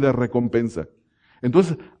esta vida recompensa.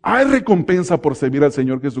 Entonces, hay recompensa por servir al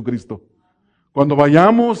Señor Jesucristo. Cuando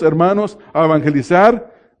vayamos, hermanos, a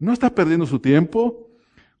evangelizar, no está perdiendo su tiempo.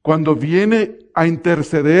 Cuando viene a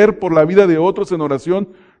interceder por la vida de otros en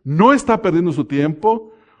oración, no está perdiendo su tiempo.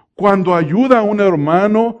 Cuando ayuda a un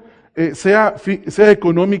hermano, sea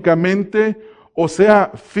económicamente o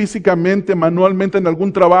sea físicamente, manualmente en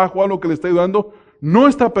algún trabajo, algo que le está ayudando, no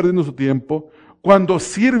está perdiendo su tiempo. Cuando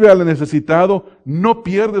sirve al necesitado, no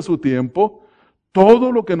pierde su tiempo.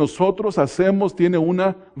 Todo lo que nosotros hacemos tiene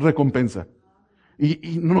una recompensa.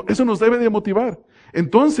 Eso nos debe de motivar.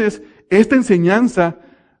 Entonces, esta enseñanza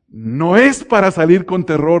no es para salir con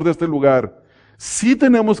terror de este lugar. Sí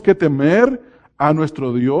tenemos que temer a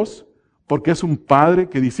nuestro Dios, porque es un Padre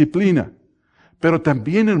que disciplina. Pero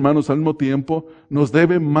también, hermanos, al mismo tiempo, nos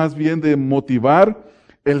debe más bien de motivar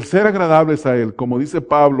el ser agradables a Él. Como dice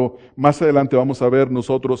Pablo, más adelante vamos a ver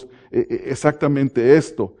nosotros exactamente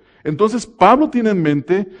esto. Entonces, Pablo tiene en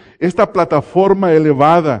mente esta plataforma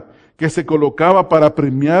elevada que se colocaba para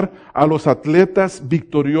premiar a los atletas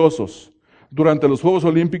victoriosos. Durante los Juegos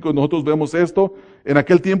Olímpicos nosotros vemos esto. En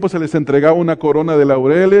aquel tiempo se les entregaba una corona de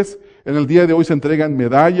laureles. En el día de hoy se entregan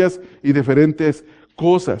medallas y diferentes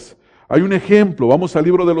cosas. Hay un ejemplo. Vamos al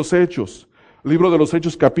libro de los Hechos. Libro de los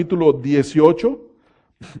Hechos, capítulo 18,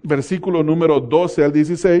 versículo número 12 al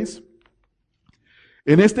 16.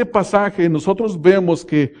 En este pasaje nosotros vemos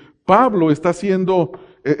que Pablo está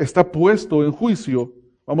puesto en juicio.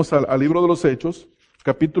 Vamos al libro de los Hechos,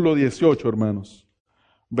 capítulo 18, hermanos.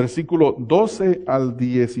 Versículo 12 al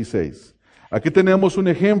 16. Aquí tenemos un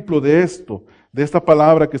ejemplo de esto, de esta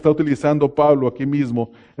palabra que está utilizando Pablo aquí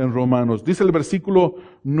mismo en Romanos. Dice el versículo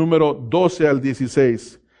número 12 al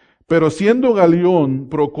 16. Pero siendo Galión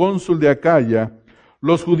procónsul de Acaya,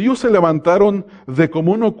 los judíos se levantaron de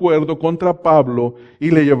común acuerdo contra Pablo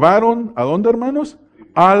y le llevaron, ¿a dónde, hermanos?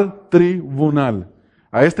 Al tribunal,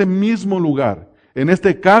 a este mismo lugar. En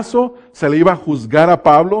este caso se le iba a juzgar a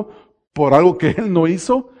Pablo por algo que él no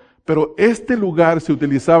hizo, pero este lugar se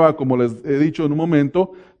utilizaba, como les he dicho en un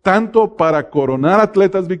momento, tanto para coronar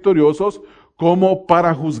atletas victoriosos como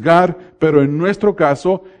para juzgar, pero en nuestro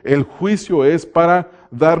caso el juicio es para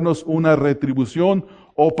darnos una retribución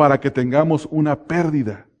o para que tengamos una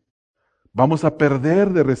pérdida. Vamos a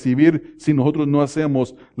perder de recibir si nosotros no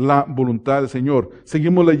hacemos la voluntad del Señor.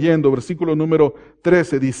 Seguimos leyendo, versículo número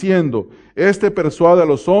 13, diciendo, persuade a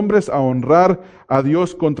los hombres a honrar a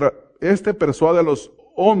Dios contra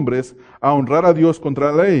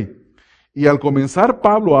la ley. Y al comenzar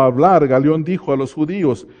Pablo a hablar, Galión dijo a los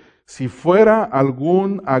judíos, si fuera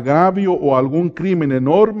algún agravio o algún crimen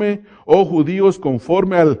enorme, oh judíos,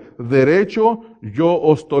 conforme al derecho, yo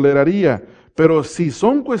os toleraría. Pero si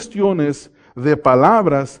son cuestiones de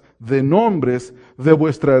palabras, de nombres, de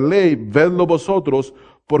vuestra ley, vedlo vosotros,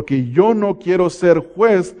 porque yo no quiero ser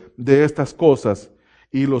juez de estas cosas.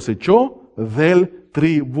 Y los echó del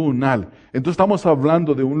tribunal. Entonces estamos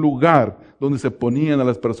hablando de un lugar donde se ponían a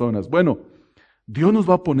las personas. Bueno, Dios nos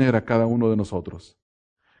va a poner a cada uno de nosotros.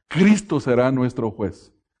 Cristo será nuestro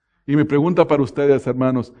juez. Y mi pregunta para ustedes,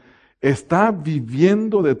 hermanos, ¿está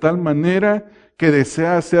viviendo de tal manera que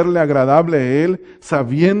desea hacerle agradable a Él,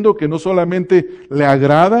 sabiendo que no solamente le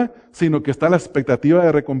agrada, sino que está a la expectativa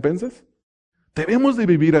de recompensas? Debemos de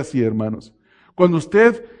vivir así, hermanos. Cuando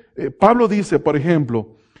Pablo dice, por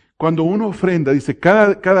ejemplo, cuando uno ofrenda, dice,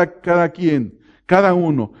 cada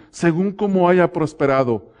uno, según como haya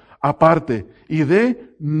prosperado, aparte, y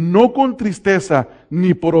dé no con tristeza,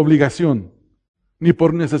 ni por obligación, ni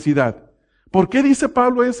por necesidad. ¿Por qué dice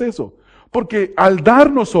Pablo eso? Porque al dar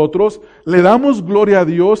nosotros, le damos gloria a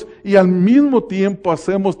Dios y al mismo tiempo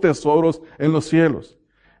hacemos tesoros en los cielos.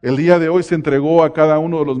 El día de hoy se entregó a cada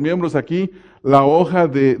uno de los miembros aquí la hoja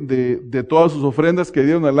de todas sus ofrendas que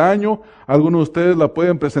dieron al año. Algunos de ustedes la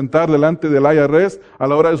pueden presentar delante del IRS a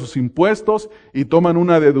la hora de sus impuestos y toman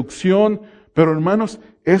una deducción. Pero hermanos,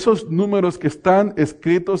 esos números que están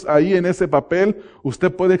escritos ahí en ese papel,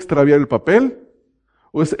 usted puede extraviar el papel,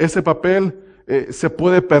 o ese papel se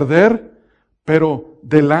puede perder. Pero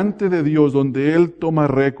delante de Dios, donde Él toma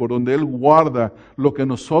récord, donde Él guarda lo que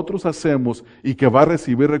nosotros hacemos y que va a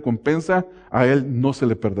recibir recompensa, a Él no se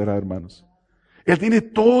le perderá, hermanos. Él tiene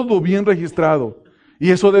todo bien registrado.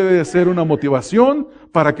 Y eso debe de ser una motivación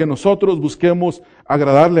para que nosotros busquemos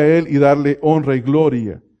agradarle a Él y darle honra y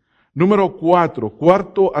gloria. Número 4,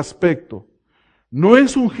 cuarto aspecto. No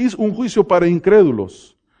es un juicio para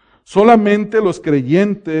incrédulos. Solamente los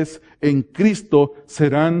creyentes en Cristo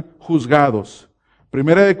serán juzgados.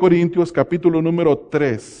 Primera de Corintios, capítulo número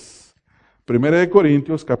 3. Primera de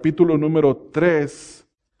Corintios, capítulo número 3,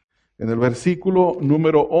 en el versículo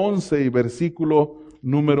número 11 y versículo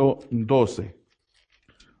número 12.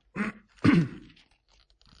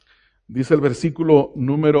 Dice el versículo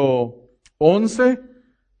número 11,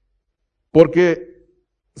 porque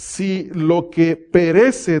si lo que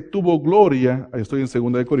perece tuvo gloria, ahí estoy en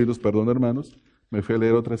 2 de Corintios, perdón hermanos, me fui a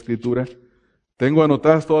leer otra escritura. Tengo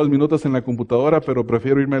anotadas todas mis notas en la computadora, pero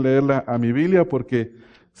prefiero irme a leerla a mi Biblia, porque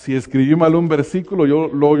si escribí mal un versículo, yo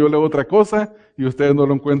leo otra cosa y ustedes no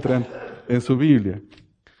lo encuentran en su Biblia.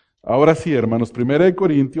 Ahora sí, hermanos, 1 de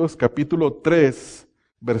Corintios, capítulo 3,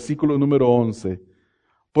 versículo número 11.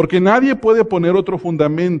 Porque nadie puede poner otro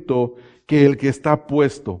fundamento que el que está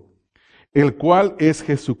puesto, el cual es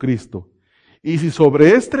Jesucristo. Y si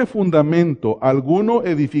sobre este fundamento alguno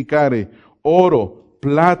edificare oro,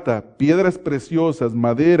 plata, piedras preciosas,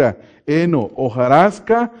 madera, heno,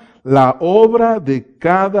 hojarasca, la obra de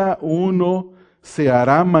cada uno se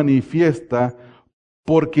hará manifiesta,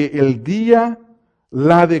 porque el día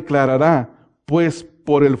la declarará, pues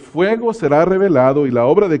por el fuego será revelado, y la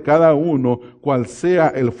obra de cada uno, cual sea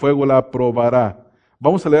el fuego, la probará.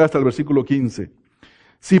 Vamos a leer hasta el versículo 15.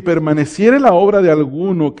 Si permaneciere la obra de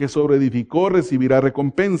alguno que sobreedificó, recibirá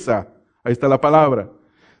recompensa. Ahí está la palabra.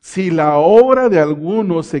 Si la obra de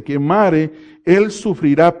alguno se quemare, él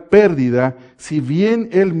sufrirá pérdida, si bien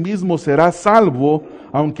él mismo será salvo,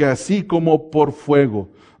 aunque así como por fuego.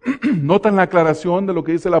 ¿Notan la aclaración de lo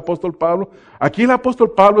que dice el apóstol Pablo? Aquí el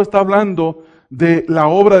apóstol Pablo está hablando de la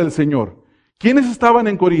obra del Señor. ¿Quiénes estaban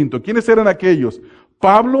en Corinto? ¿Quiénes eran aquellos?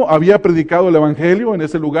 Pablo había predicado el evangelio en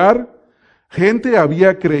ese lugar. Gente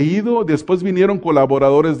había creído, después vinieron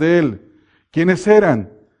colaboradores de él. ¿Quiénes eran?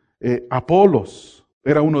 Apolos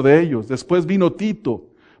era uno de ellos. Después vino Tito,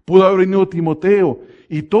 pudo haber venido Timoteo,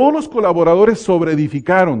 y todos los colaboradores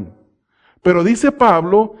sobreedificaron. Pero dice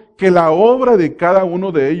Pablo que la obra de cada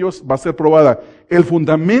uno de ellos va a ser probada. El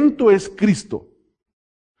fundamento es Cristo.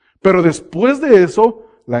 Pero después de eso,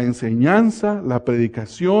 la enseñanza, la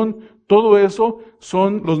predicación, todo eso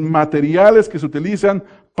son los materiales que se utilizan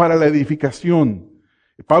para la edificación.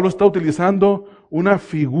 Pablo está utilizando una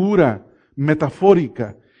figura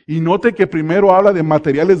metafórica. Y note que primero habla de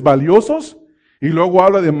materiales valiosos y luego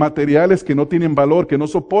habla de materiales que no tienen valor, que no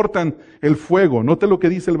soportan el fuego. Note lo que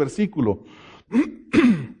dice el versículo.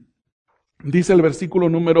 Dice el versículo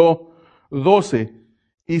número 12.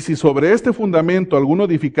 Y si sobre este fundamento alguno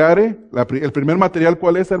edificare, el primer material,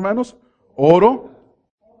 ¿cuál es, hermanos? Oro.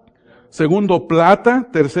 Segundo, plata.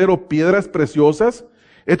 Tercero, piedras preciosas.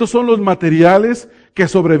 Estos son los materiales que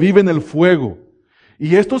sobreviven el fuego.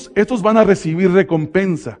 Y estos van a recibir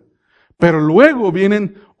recompensa. Pero luego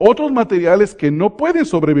vienen otros materiales que no pueden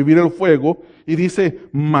sobrevivir el fuego. Y dice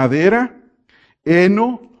madera,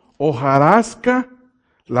 heno, hojarasca.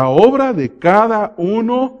 La obra de cada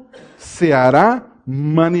uno se hará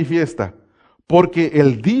manifiesta, porque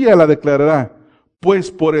el día la declarará,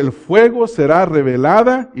 pues por el fuego será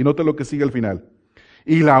revelada, y note lo que sigue al final,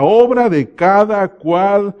 y la obra de cada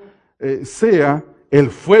cual sea,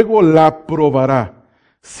 el fuego la probará.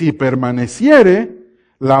 Si permaneciere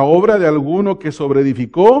la obra de alguno que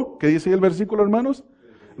sobreedificó, ¿qué dice ahí el versículo, hermanos?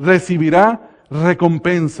 Recibirá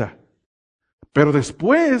recompensa. Pero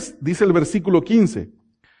después, dice el versículo 15,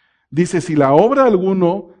 dice, si la obra de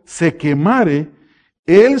alguno se quemare,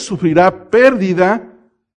 él sufrirá pérdida,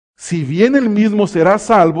 si bien él mismo será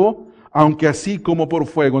salvo, aunque así como por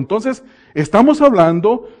fuego. Entonces, estamos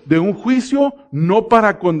hablando de un juicio no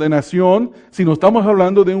para condenación, sino estamos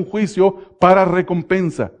hablando de un juicio para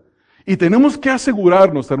recompensa. Y tenemos que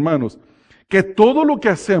asegurarnos, hermanos, que todo lo que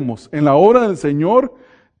hacemos en la obra del Señor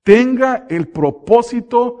tenga el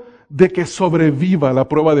propósito de que sobreviva la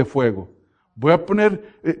prueba de fuego. Voy a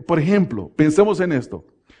poner, por ejemplo, pensemos en esto.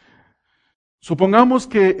 Supongamos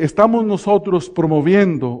que estamos nosotros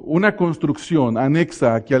promoviendo una construcción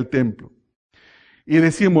anexa aquí al templo. Y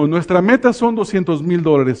decimos, nuestra meta son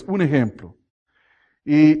 $200,000, un ejemplo.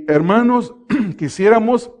 Y hermanos,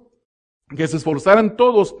 quisiéramos que se esforzaran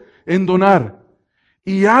todos en donar.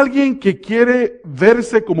 Y alguien que quiere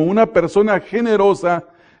verse como una persona generosa,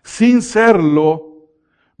 sin serlo,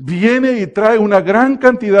 viene y trae una gran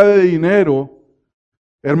cantidad de dinero.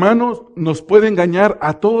 Hermanos, nos puede engañar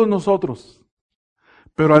a todos nosotros.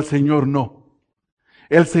 Pero al Señor no.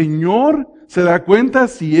 El Señor se da cuenta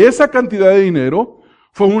si esa cantidad de dinero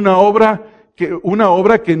fue una obra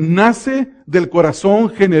que nace del corazón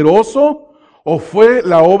generoso o fue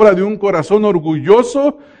la obra de un corazón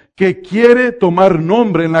orgulloso que quiere tomar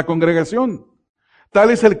nombre en la congregación. Tal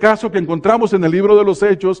es el caso que encontramos en el libro de los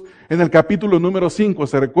Hechos, en el capítulo número 5.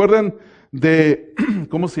 ¿Se recuerdan de,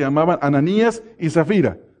 cómo se llamaban? Ananías y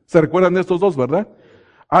Zafira. ¿Se recuerdan de estos dos, verdad?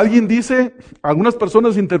 Alguien dice, algunas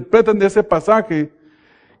personas interpretan de ese pasaje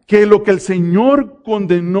que lo que el Señor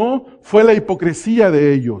condenó fue la hipocresía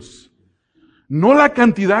de ellos. No la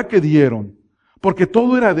cantidad que dieron, porque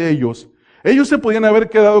todo era de ellos. Ellos se podían haber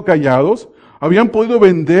quedado callados, habían podido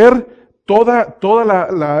vender toda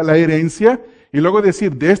la herencia y luego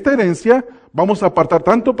decir, de esta herencia vamos a apartar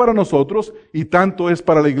tanto para nosotros y tanto es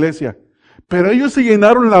para la iglesia. Pero ellos se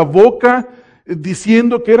llenaron la boca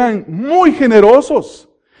diciendo que eran muy generosos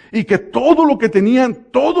y que todo lo que tenían,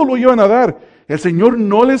 todo lo iban a dar. El Señor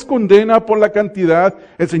no les condena por la cantidad,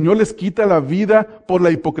 el Señor les quita la vida por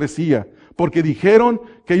la hipocresía. Porque dijeron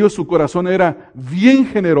que ellos su corazón era bien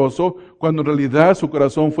generoso, cuando en realidad su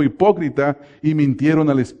corazón fue hipócrita y mintieron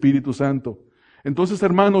al Espíritu Santo. Entonces,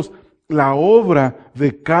 hermanos, la obra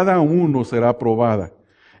de cada uno será aprobada.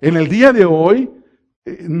 En el día de hoy,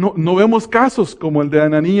 no vemos casos como el de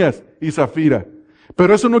Ananías y Zafira.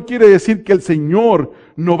 Pero eso no quiere decir que el Señor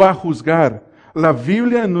no va a juzgar. La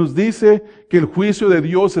Biblia nos dice que el juicio de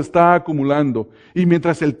Dios se está acumulando. Y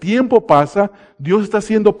mientras el tiempo pasa, Dios está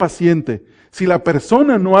siendo paciente. Si la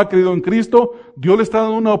persona no ha creído en Cristo, Dios le está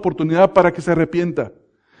dando una oportunidad para que se arrepienta.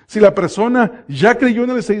 Si la persona ya creyó en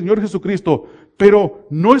el Señor Jesucristo, pero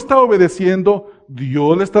no está obedeciendo,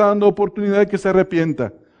 Dios le está dando oportunidad de que se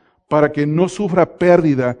arrepienta, para que no sufra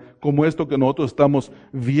pérdida como esto que nosotros estamos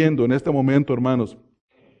viendo en este momento, hermanos.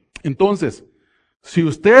 Entonces, si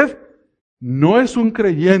usted no es un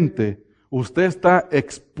creyente, usted está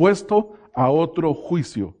expuesto a otro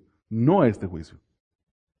juicio, no a este juicio.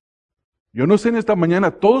 Yo no sé, en esta mañana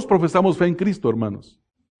todos profesamos fe en Cristo, hermanos.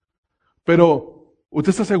 Pero, ¿usted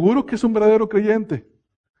está seguro que es un verdadero creyente?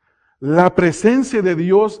 La presencia de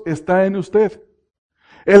Dios está en usted.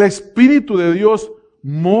 El Espíritu de Dios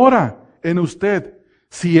mora en usted.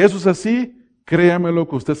 Si eso es así, créamelo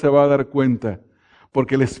que usted se va a dar cuenta.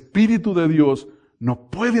 Porque el Espíritu de Dios no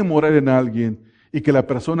puede morar en alguien y que la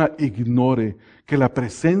persona ignore que la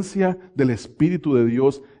presencia del Espíritu de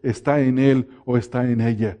Dios está en él o está en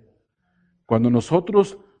ella. Cuando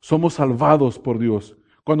nosotros somos salvados por Dios,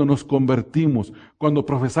 cuando nos convertimos, cuando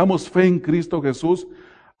profesamos fe en Cristo Jesús,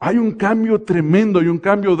 hay un cambio tremendo y un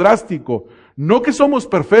cambio drástico. No que somos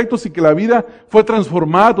perfectos y que la vida fue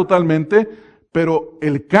transformada totalmente, pero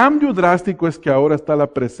el cambio drástico es que ahora está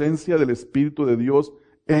la presencia del Espíritu de Dios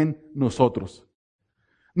en nosotros.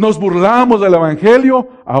 Nos burlamos del Evangelio,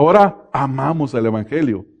 ahora amamos el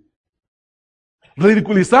Evangelio.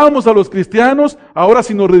 Ridiculizamos a los cristianos, ahora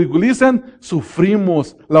si nos ridiculizan,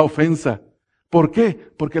 sufrimos la ofensa. ¿Por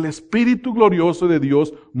qué? Porque el Espíritu glorioso de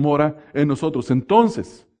Dios mora en nosotros.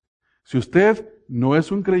 Entonces, si usted no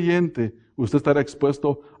es un creyente, usted estará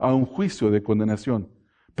expuesto a un juicio de condenación.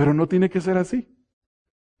 Pero no tiene que ser así.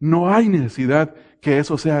 No hay necesidad que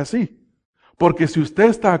eso sea así. Porque si usted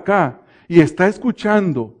está acá y está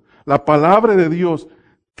escuchando la palabra de Dios,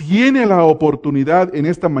 tiene la oportunidad en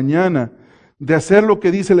esta mañana de hacer lo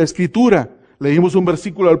que dice la Escritura. Leímos un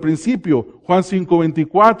versículo al principio, Juan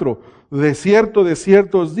 5:24. De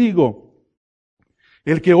cierto os digo,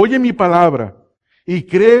 el que oye mi palabra y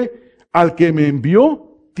cree al que me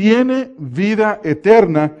envió, tiene vida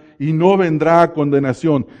eterna y no vendrá a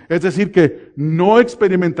condenación. Es decir, que no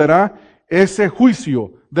experimentará ese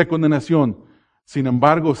juicio de condenación. Sin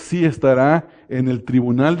embargo, sí estará en el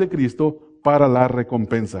Tribunal de Cristo para la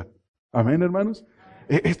recompensa. Amén, hermanos.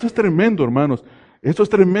 Esto es tremendo, hermanos. Esto es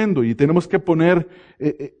tremendo y tenemos que poner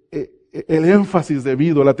el énfasis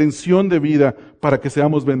debido, la atención debida para que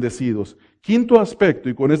seamos bendecidos. Quinto aspecto,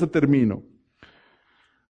 y con esto termino.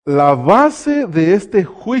 La base de este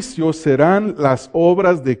juicio serán las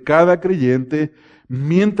obras de cada creyente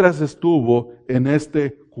mientras estuvo en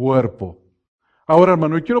este cuerpo. Ahora,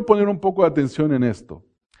 hermano, yo quiero poner un poco de atención en esto.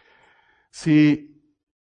 Si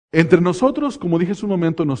entre nosotros, como dije hace un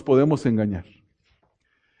momento, nos podemos engañar.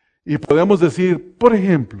 Y podemos decir, por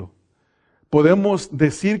ejemplo, podemos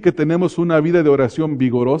decir que tenemos una vida de oración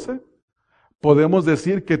vigorosa, podemos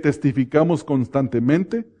decir que testificamos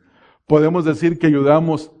constantemente, podemos decir que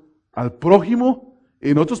ayudamos al prójimo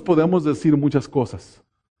y nosotros podemos decir muchas cosas.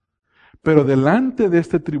 Pero delante de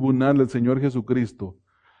este tribunal del Señor Jesucristo,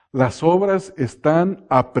 las obras están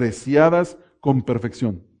apreciadas con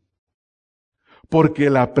perfección. Porque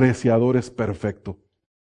el apreciador es perfecto.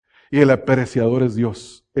 Y el apreciador es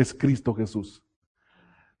Dios, es Cristo Jesús.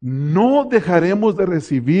 No dejaremos de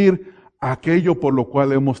recibir aquello por lo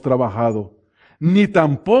cual hemos trabajado, ni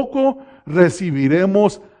tampoco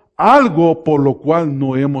recibiremos algo por lo cual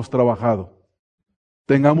no hemos trabajado.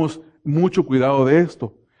 Tengamos mucho cuidado de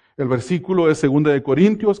esto. El versículo es 2 de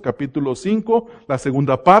Corintios, capítulo 5, la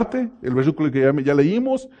segunda parte, el versículo que ya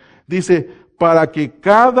leímos, dice, para que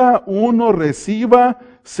cada uno reciba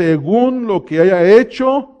según lo que haya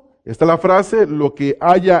hecho, esta es la frase, lo que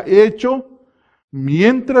haya hecho,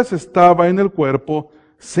 mientras estaba en el cuerpo,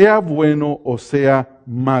 sea bueno o sea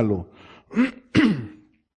malo.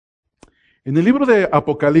 En el libro de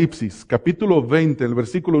Apocalipsis, capítulo 20, el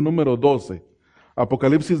versículo número 12,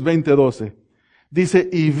 Apocalipsis 20, 12, dice,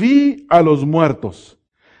 y vi a los muertos,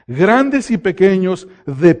 grandes y pequeños,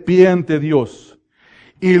 de pie ante Dios.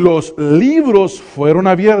 Y los libros fueron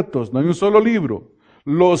abiertos, no hay un solo libro.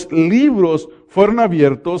 Los libros fueron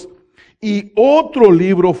abiertos y otro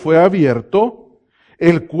libro fue abierto,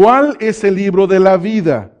 el cual es el libro de la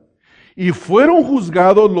vida. Y fueron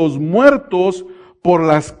juzgados los muertos por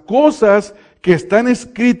las cosas que están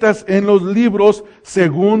escritas en los libros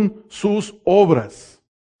según sus obras.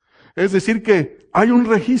 Es decir que hay un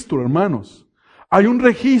registro, hermanos. Hay un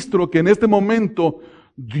registro que en este momento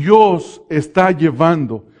Dios está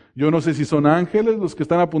llevando. Yo no sé si son ángeles los que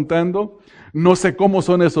están apuntando, no sé cómo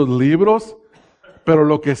son esos libros, pero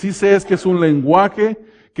lo que sí sé es que es un lenguaje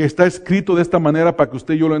que está escrito de esta manera para que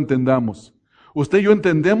usted y yo lo entendamos. Usted y yo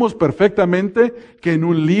entendemos perfectamente que en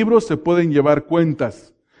un libro se pueden llevar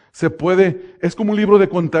cuentas. Es como un libro de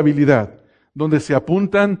contabilidad, donde se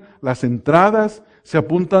apuntan las entradas, se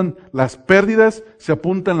apuntan las pérdidas, se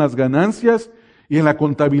apuntan las ganancias, y en la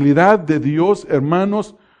contabilidad de Dios,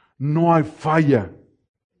 hermanos, no hay falla.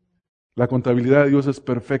 La contabilidad de Dios es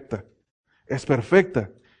perfecta,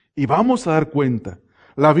 y vamos a dar cuenta.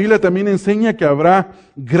 La Biblia también enseña que habrá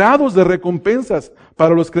grados de recompensas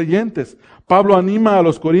para los creyentes. Pablo anima a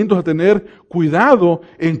los corintios a tener cuidado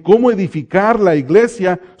en cómo edificar la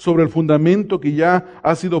iglesia sobre el fundamento que ya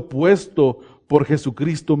ha sido puesto por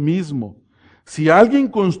Jesucristo mismo. Si alguien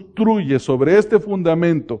construye sobre este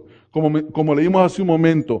fundamento, como leímos hace un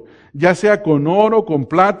momento, ya sea con oro, con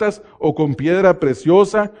platas o con piedra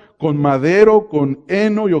preciosa, con madero, con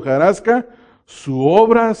heno y hojarasca, su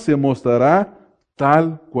obra se mostrará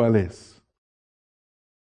tal cual es.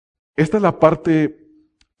 Esta es la parte,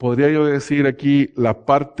 podría yo decir aquí, la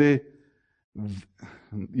parte,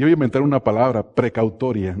 yo voy a inventar una palabra,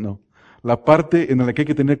 precautoria, ¿no? La parte en la que hay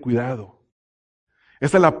que tener cuidado.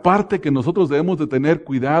 Esta es la parte que nosotros debemos de tener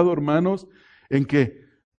cuidado, hermanos, en que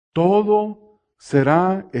todo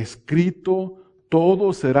será escrito,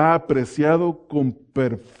 todo será apreciado con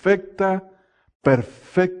perfecta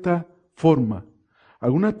forma.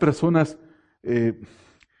 Algunas personas,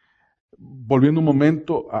 volviendo un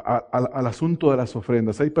momento al asunto de las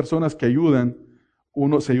ofrendas, hay personas que se ayudan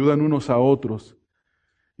unos a otros.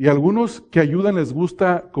 Y algunos que ayudan les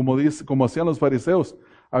gusta, como hacían los fariseos,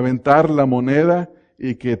 aventar la moneda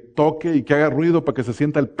y que toque y que haga ruido para que se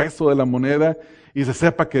sienta el peso de la moneda y se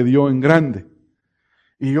sepa que dio en grande.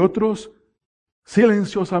 Y otros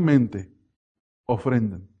silenciosamente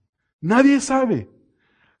ofrendan. Nadie sabe.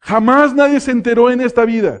 Jamás nadie se enteró en esta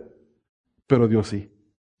vida, pero Dios sí.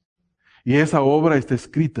 Y esa obra está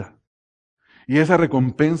escrita. Y esa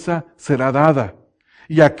recompensa será dada.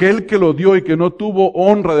 Y aquel que lo dio y que no tuvo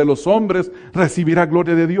honra de los hombres, recibirá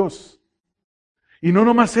gloria de Dios. Y no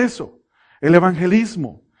nomás eso, el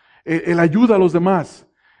evangelismo, el ayuda a los demás,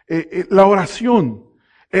 la oración,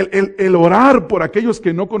 el orar por aquellos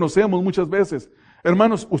que no conocemos muchas veces.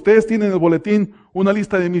 Hermanos, ustedes tienen en el boletín una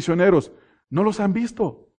lista de misioneros. No los han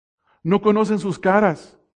visto, no conocen sus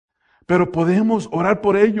caras, pero podemos orar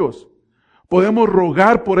por ellos, podemos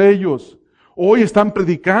rogar por ellos. Hoy están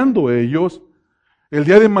predicando ellos. El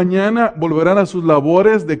día de mañana volverán a sus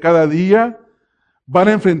labores de cada día, van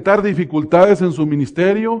a enfrentar dificultades en su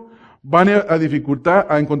ministerio, van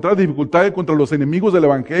a encontrar dificultades contra los enemigos del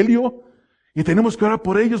evangelio, y tenemos que orar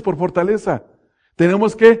por ellos por fortaleza.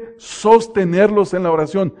 Tenemos que sostenerlos en la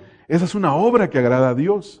oración. Esa es una obra que agrada a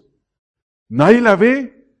Dios. Nadie la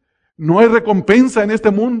ve, no hay recompensa en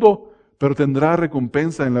este mundo, pero tendrá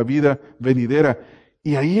recompensa en la vida venidera.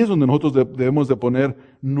 Y ahí es donde nosotros debemos de poner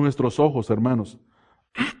nuestros ojos, hermanos.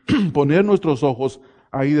 Poner nuestros ojos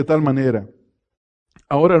ahí de tal manera.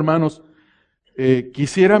 Ahora, hermanos,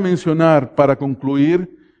 quisiera mencionar para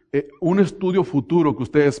concluir un estudio futuro que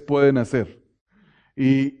ustedes pueden hacer.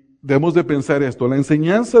 Y debemos de pensar esto. La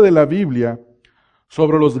enseñanza de la Biblia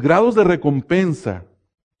sobre los grados de recompensa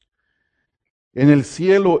en el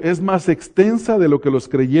cielo es más extensa de lo que los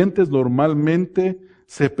creyentes normalmente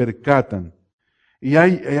se percatan. Y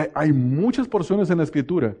hay muchas porciones en la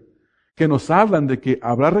Escritura que nos hablan de que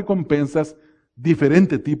habrá recompensas,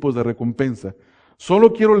 diferentes tipos de recompensa.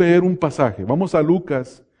 Solo quiero leer un pasaje. Vamos a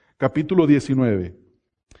Lucas, capítulo 19.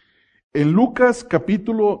 En Lucas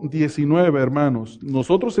capítulo 19, hermanos,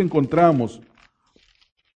 nosotros encontramos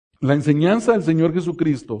la enseñanza del Señor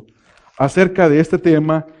Jesucristo acerca de este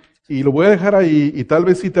tema, y lo voy a dejar ahí, y tal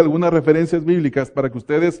vez cite algunas referencias bíblicas para que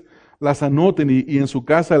ustedes las anoten y en su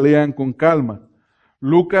casa lean con calma.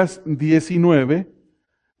 Lucas 19,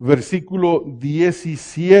 versículo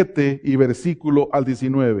 17 y versículo al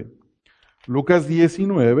 19. Lucas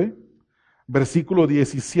 19, versículo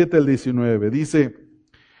 17 al 19. Dice,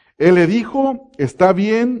 Él le dijo, está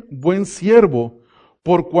bien, buen siervo,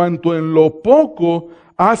 por cuanto en lo poco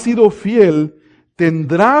has sido fiel,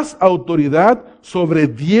 tendrás autoridad sobre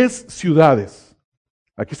 10 ciudades.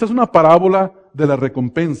 Aquí esta es una parábola de las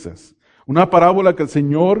recompensas. Una parábola que el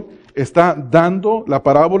Señor está dando, la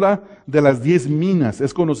parábola de las 10 minas,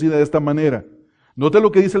 es conocida de esta manera. Note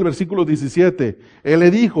lo que dice el versículo 17. Él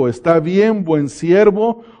le dijo, está bien, buen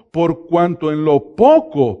siervo, por cuanto en lo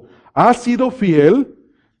poco has sido fiel,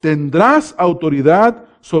 tendrás autoridad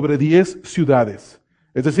sobre 10 ciudades.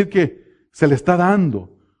 Es decir que se le está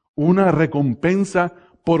dando una recompensa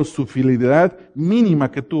por su fidelidad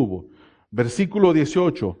mínima que tuvo. Versículo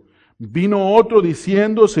 18. Vino otro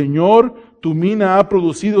diciendo, Señor, tu mina ha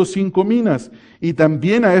producido 5 minas. Y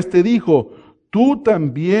también a este dijo, tú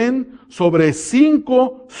también sobre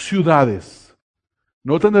 5 ciudades.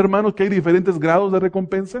 ¿Notan, hermanos, que hay diferentes grados de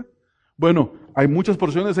recompensa? Bueno, hay muchas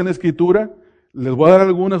porciones en la Escritura. Les voy a dar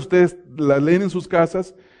algunas, ustedes las leen en sus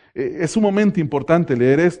casas. Es sumamente importante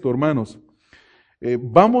leer esto, hermanos.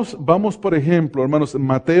 Vamos, por ejemplo, hermanos,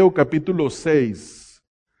 Mateo capítulo 6,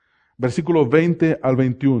 versículos 20 al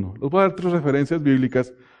 21. Les voy a dar 3 referencias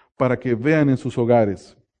bíblicas para que vean en sus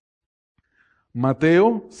hogares.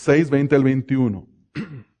 Mateo 6, 20 al 21.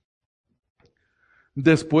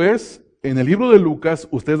 Después, en el libro de Lucas,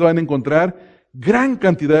 ustedes van a encontrar gran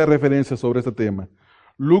cantidad de referencias sobre este tema.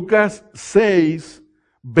 Lucas 6,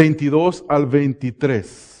 22 al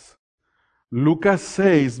 23. Lucas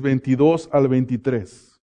 6, 22 al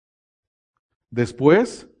 23.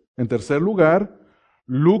 Después, en tercer lugar,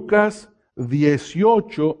 Lucas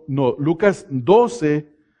 12,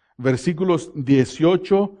 versículos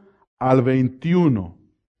 18 al 21.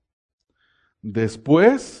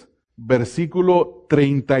 Después, versículo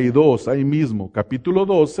 32, ahí mismo, capítulo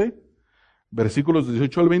 12, versículos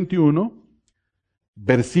 18 al 21,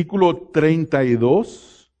 versículo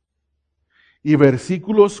 32 y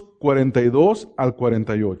versículos 42 al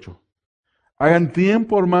 48. Hagan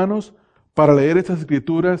tiempo, hermanos, para leer estas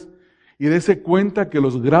escrituras y dése cuenta que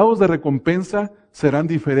los grados de recompensa serán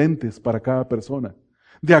diferentes para cada persona,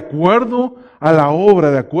 de acuerdo a la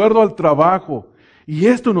obra, de acuerdo al trabajo. Y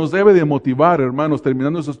esto nos debe de motivar, hermanos,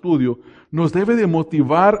 terminando este estudio, nos debe de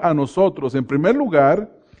motivar a nosotros, en primer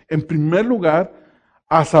lugar,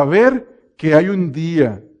 a saber que hay un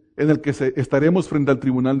día en el que estaremos frente al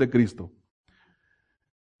Tribunal de Cristo.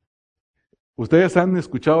 Ustedes han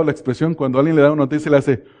escuchado la expresión cuando alguien le da una noticia y le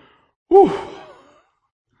hace,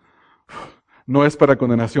 no es para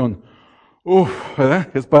condenación, ¿verdad?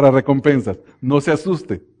 Es para recompensas. No se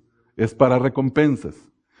asuste, es para recompensas.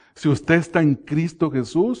 Si usted está en Cristo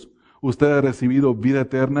Jesús, usted ha recibido vida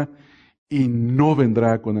eterna y no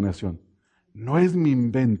vendrá a condenación. No es mi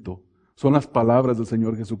invento, son las palabras del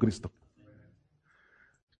Señor Jesucristo.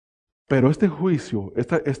 Pero este juicio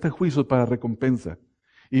es para recompensa.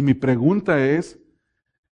 Y mi pregunta es,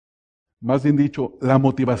 más bien dicho, la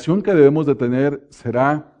motivación que debemos de tener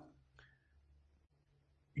será,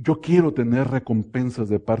 yo quiero tener recompensas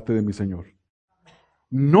de parte de mi Señor.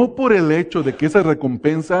 No por el hecho de que esas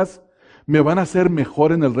recompensas me van a hacer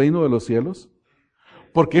mejor en el reino de los cielos,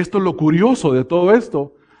 porque esto es lo curioso de todo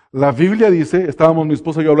esto. La Biblia dice, estábamos mi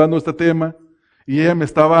esposa y yo hablando de este tema, y ella me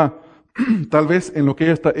estaba, tal vez en lo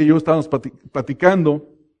que ella y yo estábamos platicando,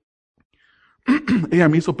 ella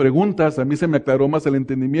me hizo preguntas, a mí se me aclaró más el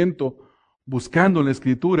entendimiento, buscando en la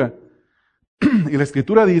Escritura. Y la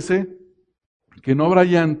Escritura dice que no habrá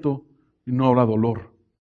llanto y no habrá dolor.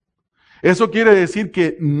 Eso quiere decir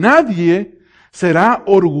que nadie será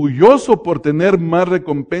orgulloso por tener más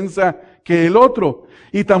recompensa que el otro.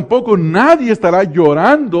 Y tampoco nadie estará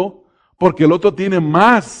llorando porque el otro tiene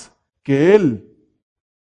más que él.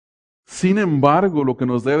 Sin embargo, lo que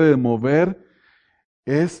nos debe de mover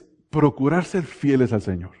es procurar ser fieles al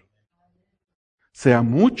Señor. Sea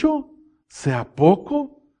mucho, sea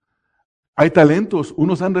poco. Hay talentos,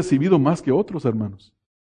 unos han recibido más que otros, hermanos.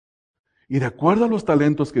 Y de acuerdo a los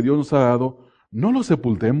talentos que Dios nos ha dado, no los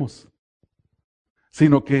sepultemos,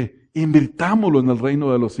 sino que invirtámoslo en el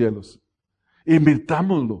reino de los cielos.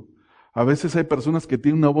 Invirtámoslo. A veces hay personas que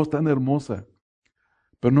tienen una voz tan hermosa,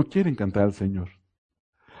 pero no quieren cantar al Señor.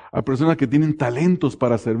 Hay personas que tienen talentos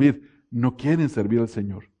para servir, no quieren servir al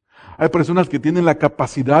Señor. Hay personas que tienen la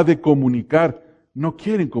capacidad de comunicar, no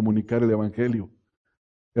quieren comunicar el Evangelio.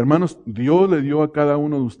 Hermanos, Dios le dio a cada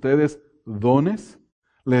uno de ustedes dones,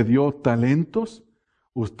 le dio talentos.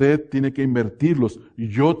 Usted tiene que invertirlos,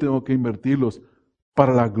 yo tengo que invertirlos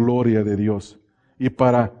para la gloria de Dios y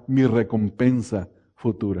para mi recompensa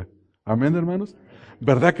futura. Amén, hermanos.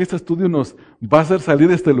 ¿Verdad que este estudio nos va a hacer salir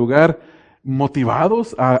de este lugar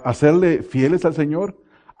motivados a hacerle fieles al Señor,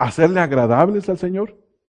 a hacerle agradables al Señor?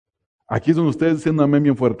 Aquí es donde ustedes dicen un amén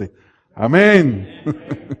bien fuerte. Amén.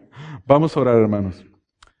 Vamos a orar, hermanos.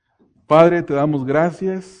 Padre, te damos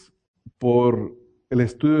gracias por el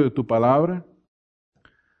estudio de tu palabra.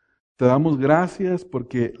 Te damos gracias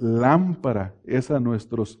porque lámpara es a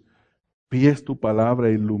nuestros pies tu palabra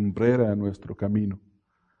y lumbrera a nuestro camino.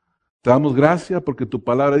 Te damos gracias porque tu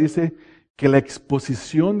palabra dice que la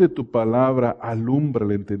exposición de tu palabra alumbra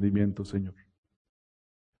el entendimiento, Señor.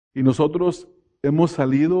 Y nosotros vamos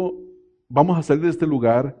a salir de este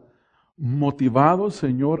lugar motivados,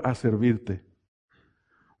 Señor, a servirte.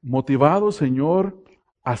 Motivados, Señor,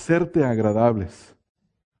 a hacerte agradables.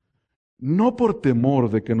 No por temor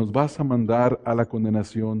de que nos vas a mandar a la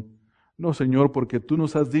condenación. No, Señor, porque tú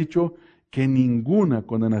nos has dicho que ninguna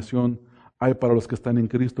condenación hay para los que están en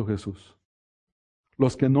Cristo Jesús.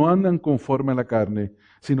 Los que no andan conforme a la carne,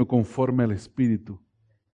 sino conforme al Espíritu.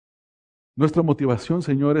 Nuestra motivación,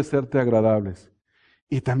 Señor, es serte agradables.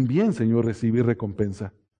 Y también, Señor, recibir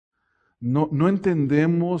recompensa. No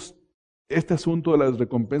entendemos este asunto de las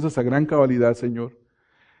recompensas a gran cabalidad, Señor.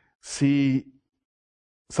 Si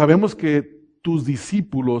sabemos que tus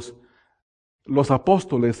discípulos, los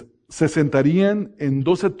apóstoles, se sentarían en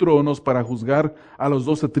 12 tronos para juzgar a las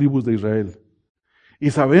 12 tribus de Israel.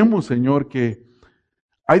 Y sabemos, Señor, que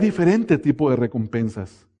hay diferente tipo de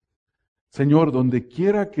recompensas. Señor, donde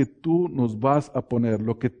quiera que tú nos vas a poner,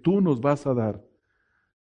 lo que tú nos vas a dar,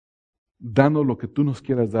 danos lo que tú nos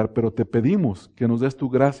quieras dar, pero te pedimos que nos des tu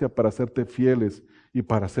gracia para hacerte fieles y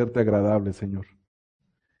para hacerte agradables, Señor.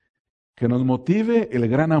 Que nos motive el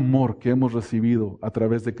gran amor que hemos recibido a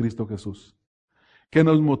través de Cristo Jesús. Que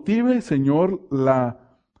nos motive, Señor, la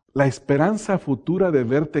esperanza futura de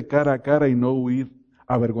verte cara a cara y no huir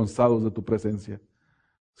avergonzados de tu presencia,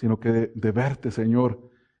 sino que de verte, Señor,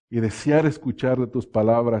 y desear escuchar de tus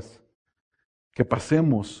palabras, que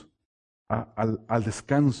pasemos al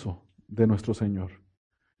descanso de nuestro Señor.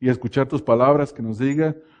 Y escuchar tus palabras que nos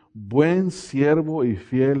diga, buen siervo y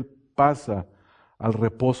fiel, pasa al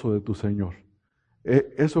reposo de tu Señor.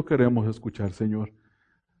 Eso queremos escuchar, Señor.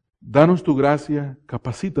 Danos tu gracia,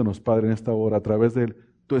 capacítanos, Padre, en esta hora a través de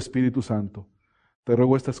tu Espíritu Santo. Te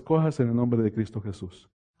ruego estas cosas en el nombre de Cristo Jesús.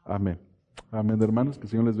 Amén. Amén, hermanos, que el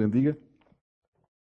Señor les bendiga.